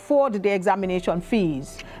cannot afford the examination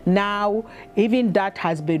fees, now even that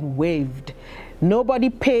has been waived. Nobody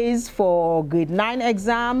pays for grade 9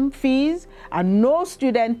 exam fees, and no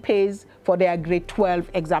student pays for their grade 12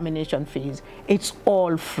 examination fees. It's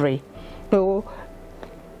all free. So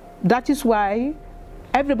that is why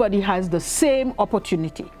everybody has the same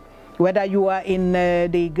opportunity, whether you are in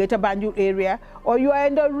the Greater Banjul area or you are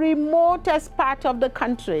in the remotest part of the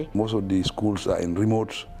country. Most of the schools are in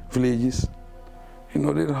remote villages. You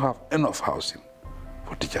know, they don't have enough housing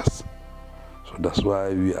for teachers. So that's why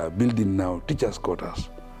we are building now teachers' quarters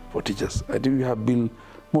for teachers. I think we have built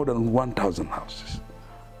more than 1,000 houses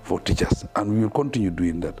for teachers, and we will continue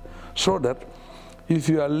doing that, so that if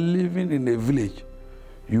you are living in a village,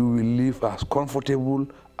 you will live as comfortable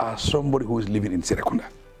as somebody who is living in Serekunda.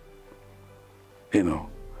 You know,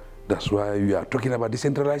 that's why we are talking about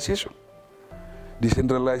decentralization.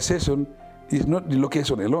 Decentralization is not the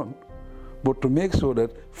location alone, but to make sure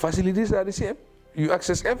that facilities are the same. You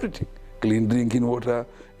access everything: clean drinking water,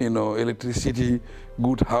 you know, electricity,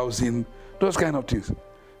 good housing, those kind of things.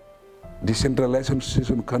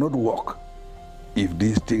 Decentralization cannot work if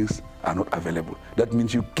these things are not available. That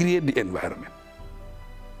means you create the environment.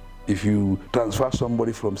 If you transfer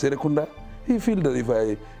somebody from Serekunda, he feels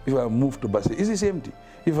that if I move to Basse, it's the same thing.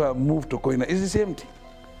 If I move to Koina, it's the same thing.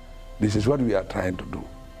 This is what we are trying to do.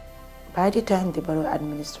 By the time the Barrow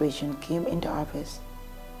administration came into office,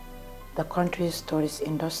 the country's tourist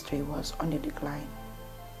industry was on the decline.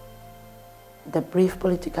 The brief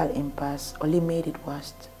political impasse only made it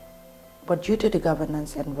worse. But due to the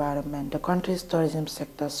governance environment, the country's tourism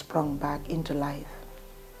sector sprung back into life.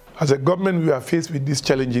 As a government, we are faced with these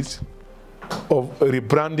challenges of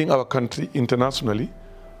rebranding our country internationally.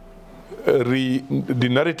 The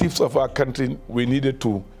narratives of our country, we needed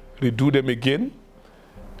to redo them again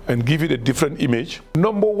and give it a different image.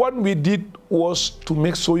 Number one we did was to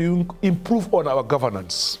make sure you improve on our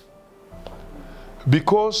governance,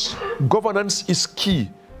 because governance is key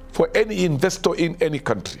for any investor in any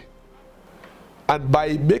country. And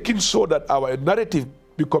by making sure that our narrative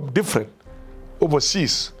become different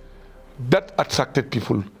overseas, that attracted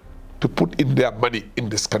people to put in their money in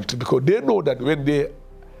this country, because they know that when they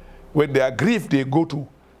are aggrieved, they go to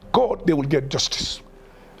court, they will get justice.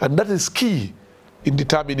 And that is key in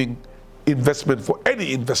determining investment for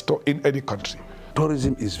any investor in any country.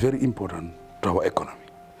 Tourism is very important to our economy.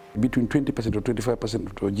 Between 20% or 25%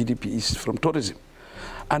 of our GDP is from tourism.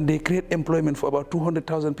 And they create employment for about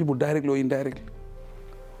 200,000 people directly or indirectly.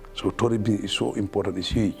 So tourism is so important, it's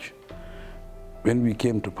huge. When we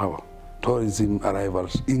came to power, tourism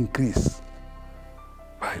arrivals increased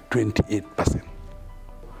by 28%.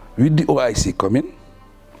 With the OIC coming,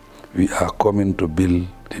 we are coming to build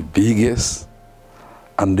the biggest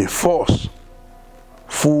and the first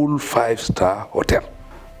full 5-star hotel.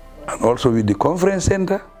 And also with the conference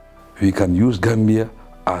center, we can use Gambia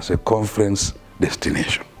as a conference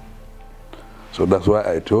destination. So that's why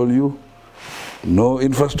I told you, no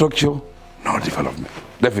infrastructure, no development.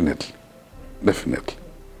 Definitely, definitely.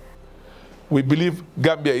 We believe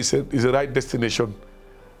Gambia is a right destination,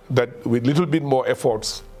 that with little bit more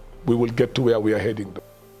efforts, we will get to where we are heading.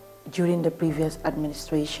 During the previous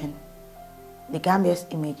administration, the Gambia's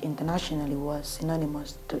image internationally was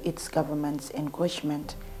synonymous to its government's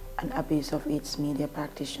encroachment and abuse of its media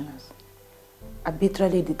practitioners.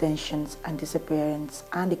 Arbitrary detentions and disappearance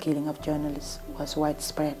and the killing of journalists was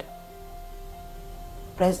widespread.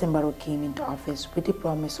 President Barrow came into office with the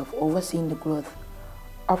promise of overseeing the growth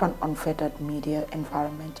of an unfettered media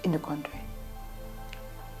environment in the country.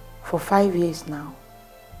 For 5 years now,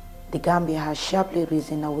 the Gambia has sharply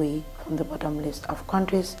risen away from the bottom list of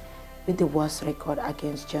countries with the worst record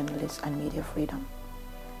against journalists and media freedom,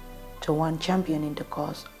 to one championing the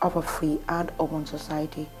cause of a free and open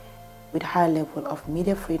society with high level of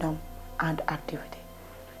media freedom and activity.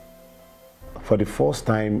 For the first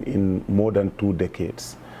time in more than 2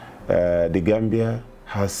 decades, the Gambia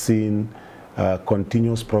has seen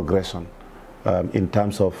continuous progression in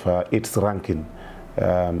terms of its ranking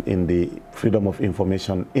in the Freedom of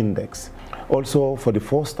Information Index. Also, for the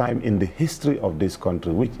first time in the history of this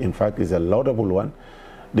country, which in fact is a laudable one,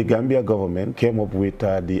 the Gambia government came up with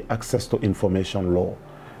the Access to Information Law.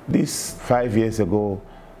 This 5 years ago,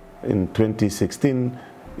 in 2016,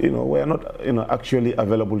 were not actually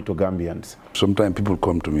available to Gambians. Sometimes people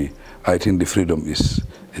come to me, I think the freedom is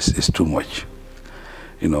too much,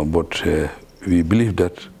 but we believe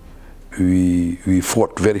that we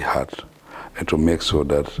fought very hard to make sure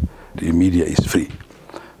that the media is free.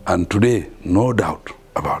 And today, no doubt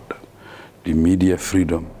about that, the media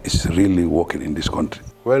freedom is really working in this country.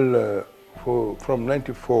 Well, from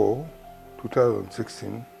 94 to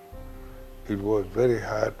 2016, it was very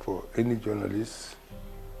hard for any journalist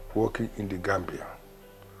working in the Gambia,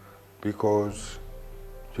 because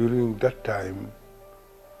during that time,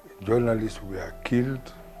 journalists were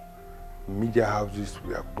killed, media houses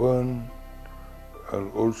were burned,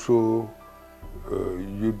 and also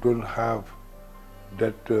you don't have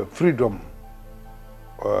that freedom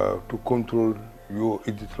to control your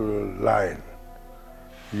editorial line.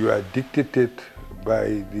 You are dictated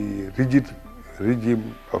by the rigid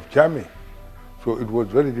regime of Jammeh. So it was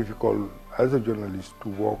very difficult as a journalist to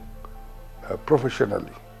work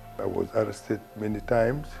professionally. I was arrested many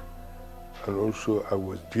times, and also I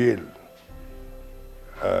was jailed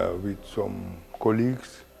with some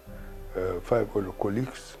colleagues, 5 other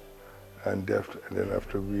colleagues, and then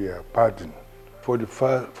after we are pardoned. For the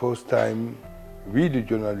first time, we the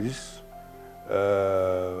journalists,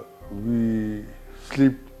 we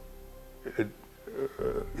sleep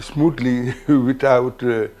smoothly without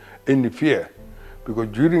any fear. Because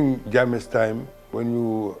during Jammeh's time, when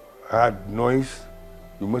you had noise,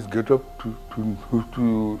 you must get up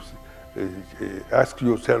to ask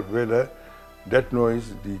yourself whether that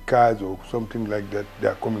noise, the cars or something like that, they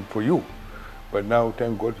are coming for you. But now,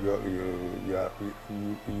 thank God,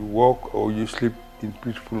 you walk or you sleep in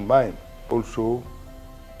peaceful mind. Also,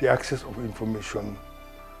 the access of information.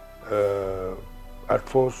 At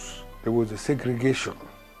first, there was a segregation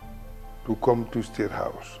to come to State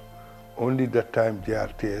House. Only that time, the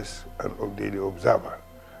RTS and Daily Observer.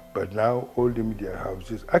 But now, all the media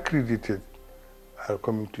houses accredited are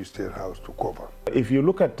coming to State House to cover. If you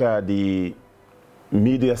look at the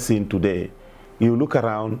media scene today, you look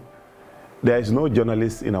around, there is no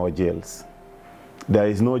journalist in our jails. There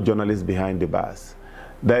is no journalist behind the bars.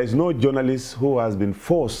 There is no journalist who has been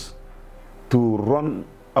forced to run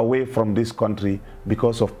away from this country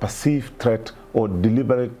because of perceived threat or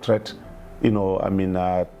deliberate threat,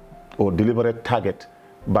 or deliberate target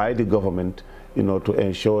by the government, to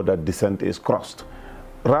ensure that dissent is crossed.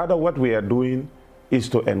 Rather, what we are doing is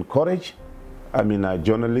to encourage,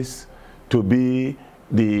 journalists to be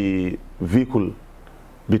the vehicle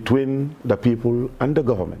between the people and the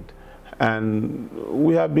government. And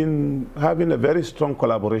we have been having a very strong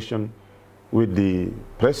collaboration with the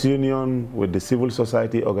press union, with the civil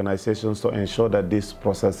society organizations to ensure that this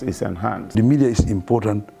process is enhanced. The media is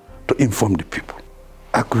important to inform the people.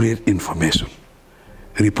 Accurate information,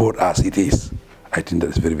 report as it is. I think that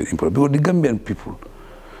is very, very important, because the Gambian people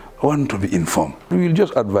want to be informed. We will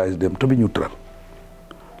just advise them to be neutral.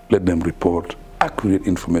 Let them report accurate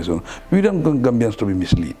information. We don't want Gambians to be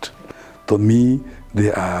misled. To me,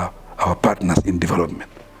 they are our partners in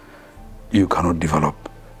development. You cannot develop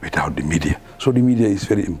without the media. So the media is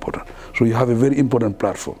very important. So you have a very important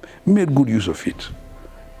platform. Make good use of it.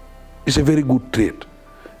 It's a very good trade.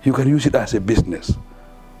 You can use it as a business,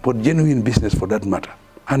 but genuine business for that matter.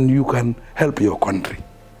 And you can help your country.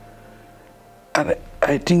 And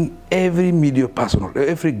I think every media person,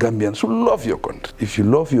 every Gambian should love your country. If you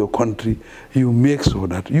love your country, you make sure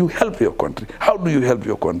that you help your country. How do you help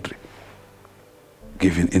your country?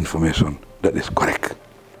 Giving information that is correct.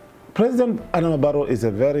 President Adama Barrow is a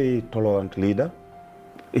very tolerant leader.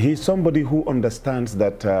 He's somebody who understands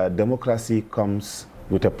that democracy comes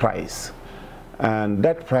with a price. And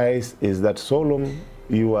that price is that so long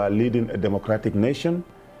you are leading a democratic nation,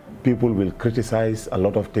 people will criticize a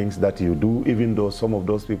lot of things that you do, even though some of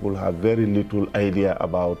those people have very little idea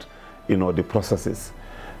about, the processes.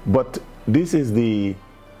 But this is the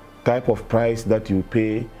type of price that you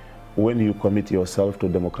pay when you commit yourself to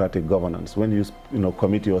democratic governance, when you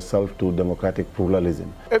commit yourself to democratic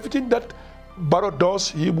pluralism. Everything that Barrow does,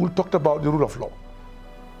 he will talk about the rule of law.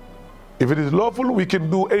 If it is lawful, we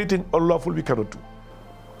can do anything unlawful we cannot do.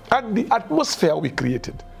 And the atmosphere we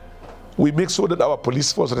created, we make sure that our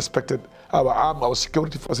police force respected, our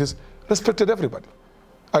security forces respected everybody.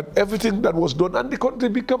 And everything that was done, and the country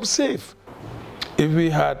becomes safe. If we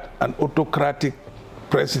had an autocratic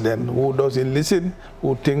president who doesn't listen,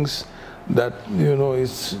 who thinks that,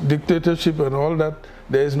 it's dictatorship and all that,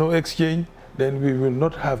 there is no exchange, then we will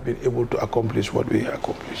not have been able to accomplish what we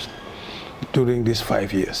accomplished during these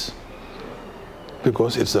 5 years.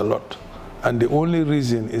 Because it's a lot. And the only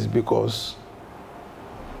reason is because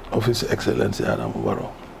of His Excellency Adama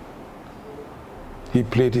Barrow. He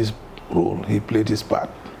played his role, he played his part.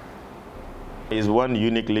 He's one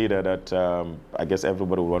unique leader that I guess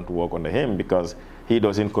everybody would want to work under him, because he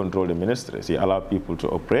doesn't control the ministries. He allows people to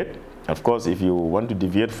operate. Of course, if you want to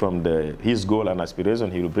deviate from his goal and aspiration,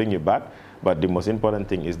 he will bring you back. But the most important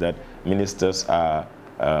thing is that ministers are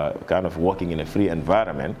kind of working in a free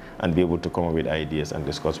environment and be able to come up with ideas and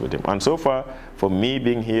discuss with him. And so far, for me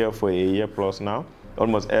being here for a year plus now,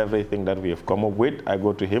 almost everything that we have come up with, I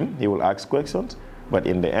go to him, he will ask questions, but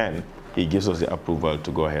in the end, he gives us the approval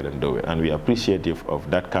to go ahead and do it. And we are appreciative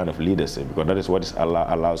of that kind of leadership, because that is what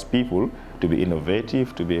allows people to be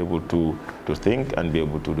innovative, to be able to think and be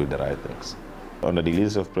able to do the right things. Under the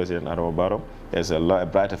leadership of President Adama Barrow, there's a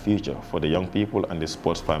brighter future for the young people and the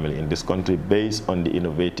sports family in this country, based on the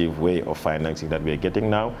innovative way of financing that we are getting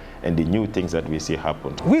now and the new things that we see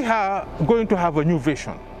happen. We are going to have a new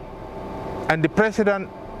vision, and the President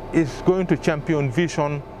is going to champion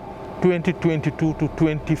vision 2022 to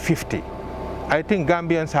 2050. I think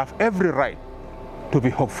Gambians have every right to be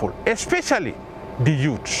hopeful, especially the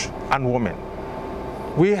youths and women.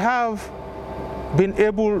 We have been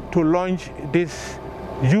able to launch this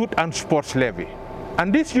youth and sports levy.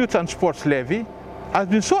 And this youth and sports levy has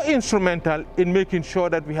been so instrumental in making sure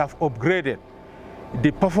that we have upgraded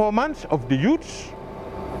the performance of the youths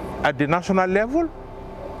at the national level,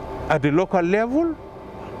 at the local level,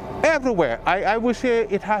 everywhere. I would say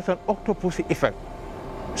it has an octopus effect.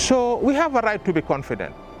 So we have a right to be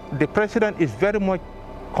confident. The President is very much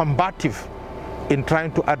combative in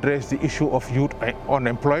trying to address the issue of youth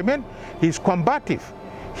unemployment. He's combative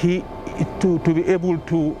to be able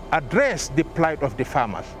to address the plight of the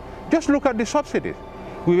farmers. Just look at the subsidies.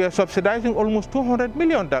 We were subsidizing almost $200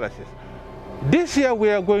 million. This year we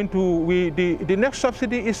are going to, the next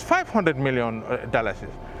subsidy is $500 million.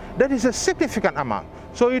 That is a significant amount.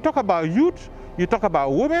 So you talk about youth, you talk about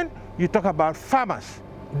women, you talk about farmers.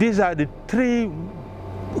 These are the three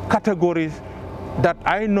categories that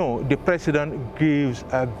I know the President gives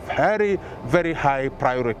a very, very high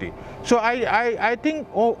priority. So I think,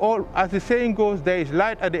 as the saying goes, there is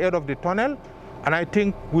light at the end of the tunnel, and I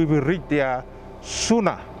think we will reach there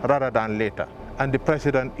sooner rather than later. And the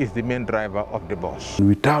President is the main driver of the bus.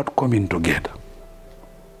 Without coming together,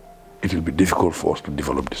 it will be difficult for us to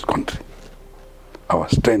develop this country. Our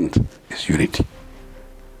strength is unity.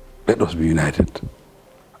 Let us be united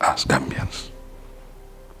as Gambians.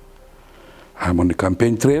 I'm on the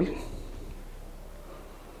campaign trail,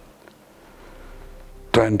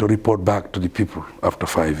 trying to report back to the people after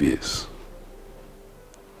 5 years.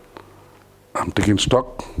 I'm taking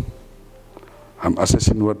stock. I'm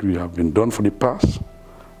assessing what we have been done for the past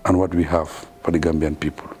and what we have for the Gambian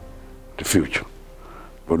people, the future.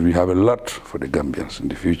 But we have a lot for the Gambians in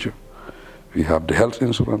the future. We have the health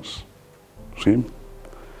insurance, see?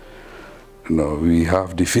 We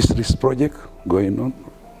have the fisheries project going on.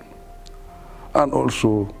 And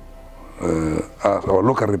also, as our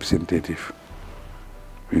local representative,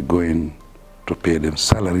 we're going to pay them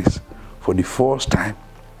salaries for the first time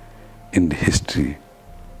in the history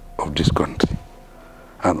of this country.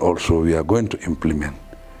 And also, we are going to implement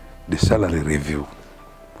the salary review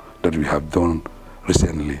that we have done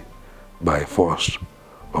recently by 1st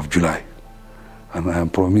of July. And I am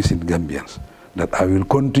promising Gambians that I will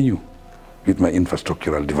continue with my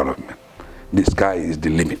infrastructural development. The sky is the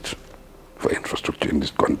limit for infrastructure in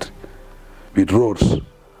this country. With roads,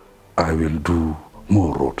 I will do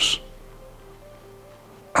more roads.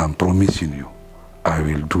 I'm promising you, I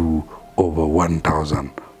will do over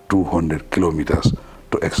 1,200 kilometers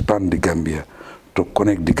to expand the Gambia, to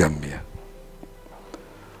connect the Gambia.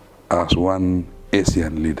 As one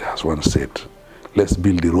Asian leader has once said, let's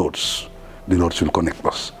build the roads will connect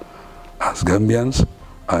us. As Gambians,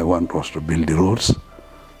 I want us to build the roads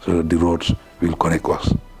so that the roads will connect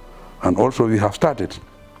us. And also we have started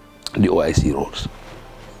the OIC roads.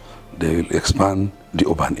 They will expand the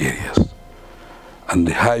urban areas. And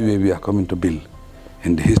the highway we are coming to build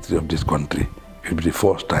in the history of this country will be the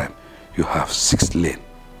first time you have 6-lane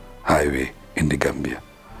highway in the Gambia.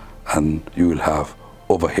 And you will have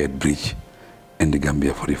overhead bridge in the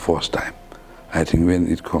Gambia for the first time. I think when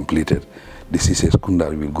it's completed, the CCS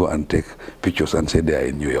Kundal will go and take pictures and say they are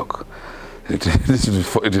in New York. It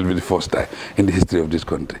will be the first time in the history of this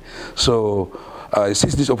country. So I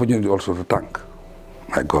seize this opportunity also to thank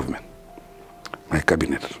my government, my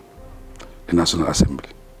cabinet, the National Assembly,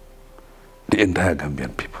 the entire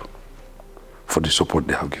Gambian people for the support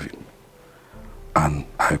they have given me. And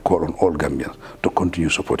I call on all Gambians to continue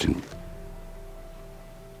supporting me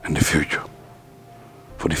in the future,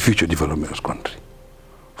 for the future development of this country,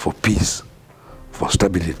 for peace, for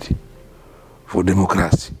stability, for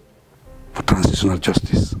democracy, for transitional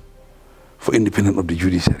justice, for independence of the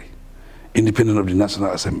judiciary, independence of the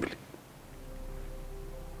National Assembly.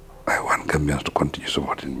 I want Gambians to continue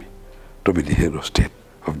supporting me to be the head of state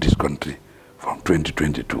of this country from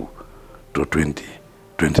 2022 to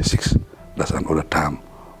 2026. That's another term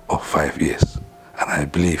of 5 years. And I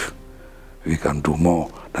believe we can do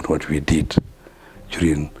more than what we did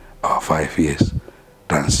during our 5 years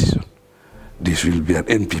transition. This will be an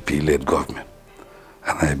NPP-led government.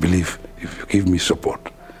 And I believe if you give me support,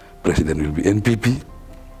 President will be NPP,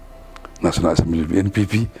 National Assembly will be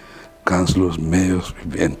NPP, councillors, mayors will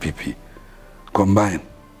be NPP. Combined,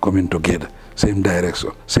 coming together, same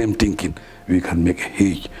direction, same thinking, we can make a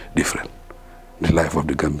huge difference in the life of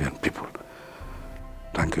the Gambian people.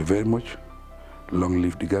 Thank you very much. Long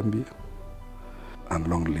live the Gambia and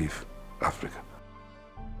long live Africa.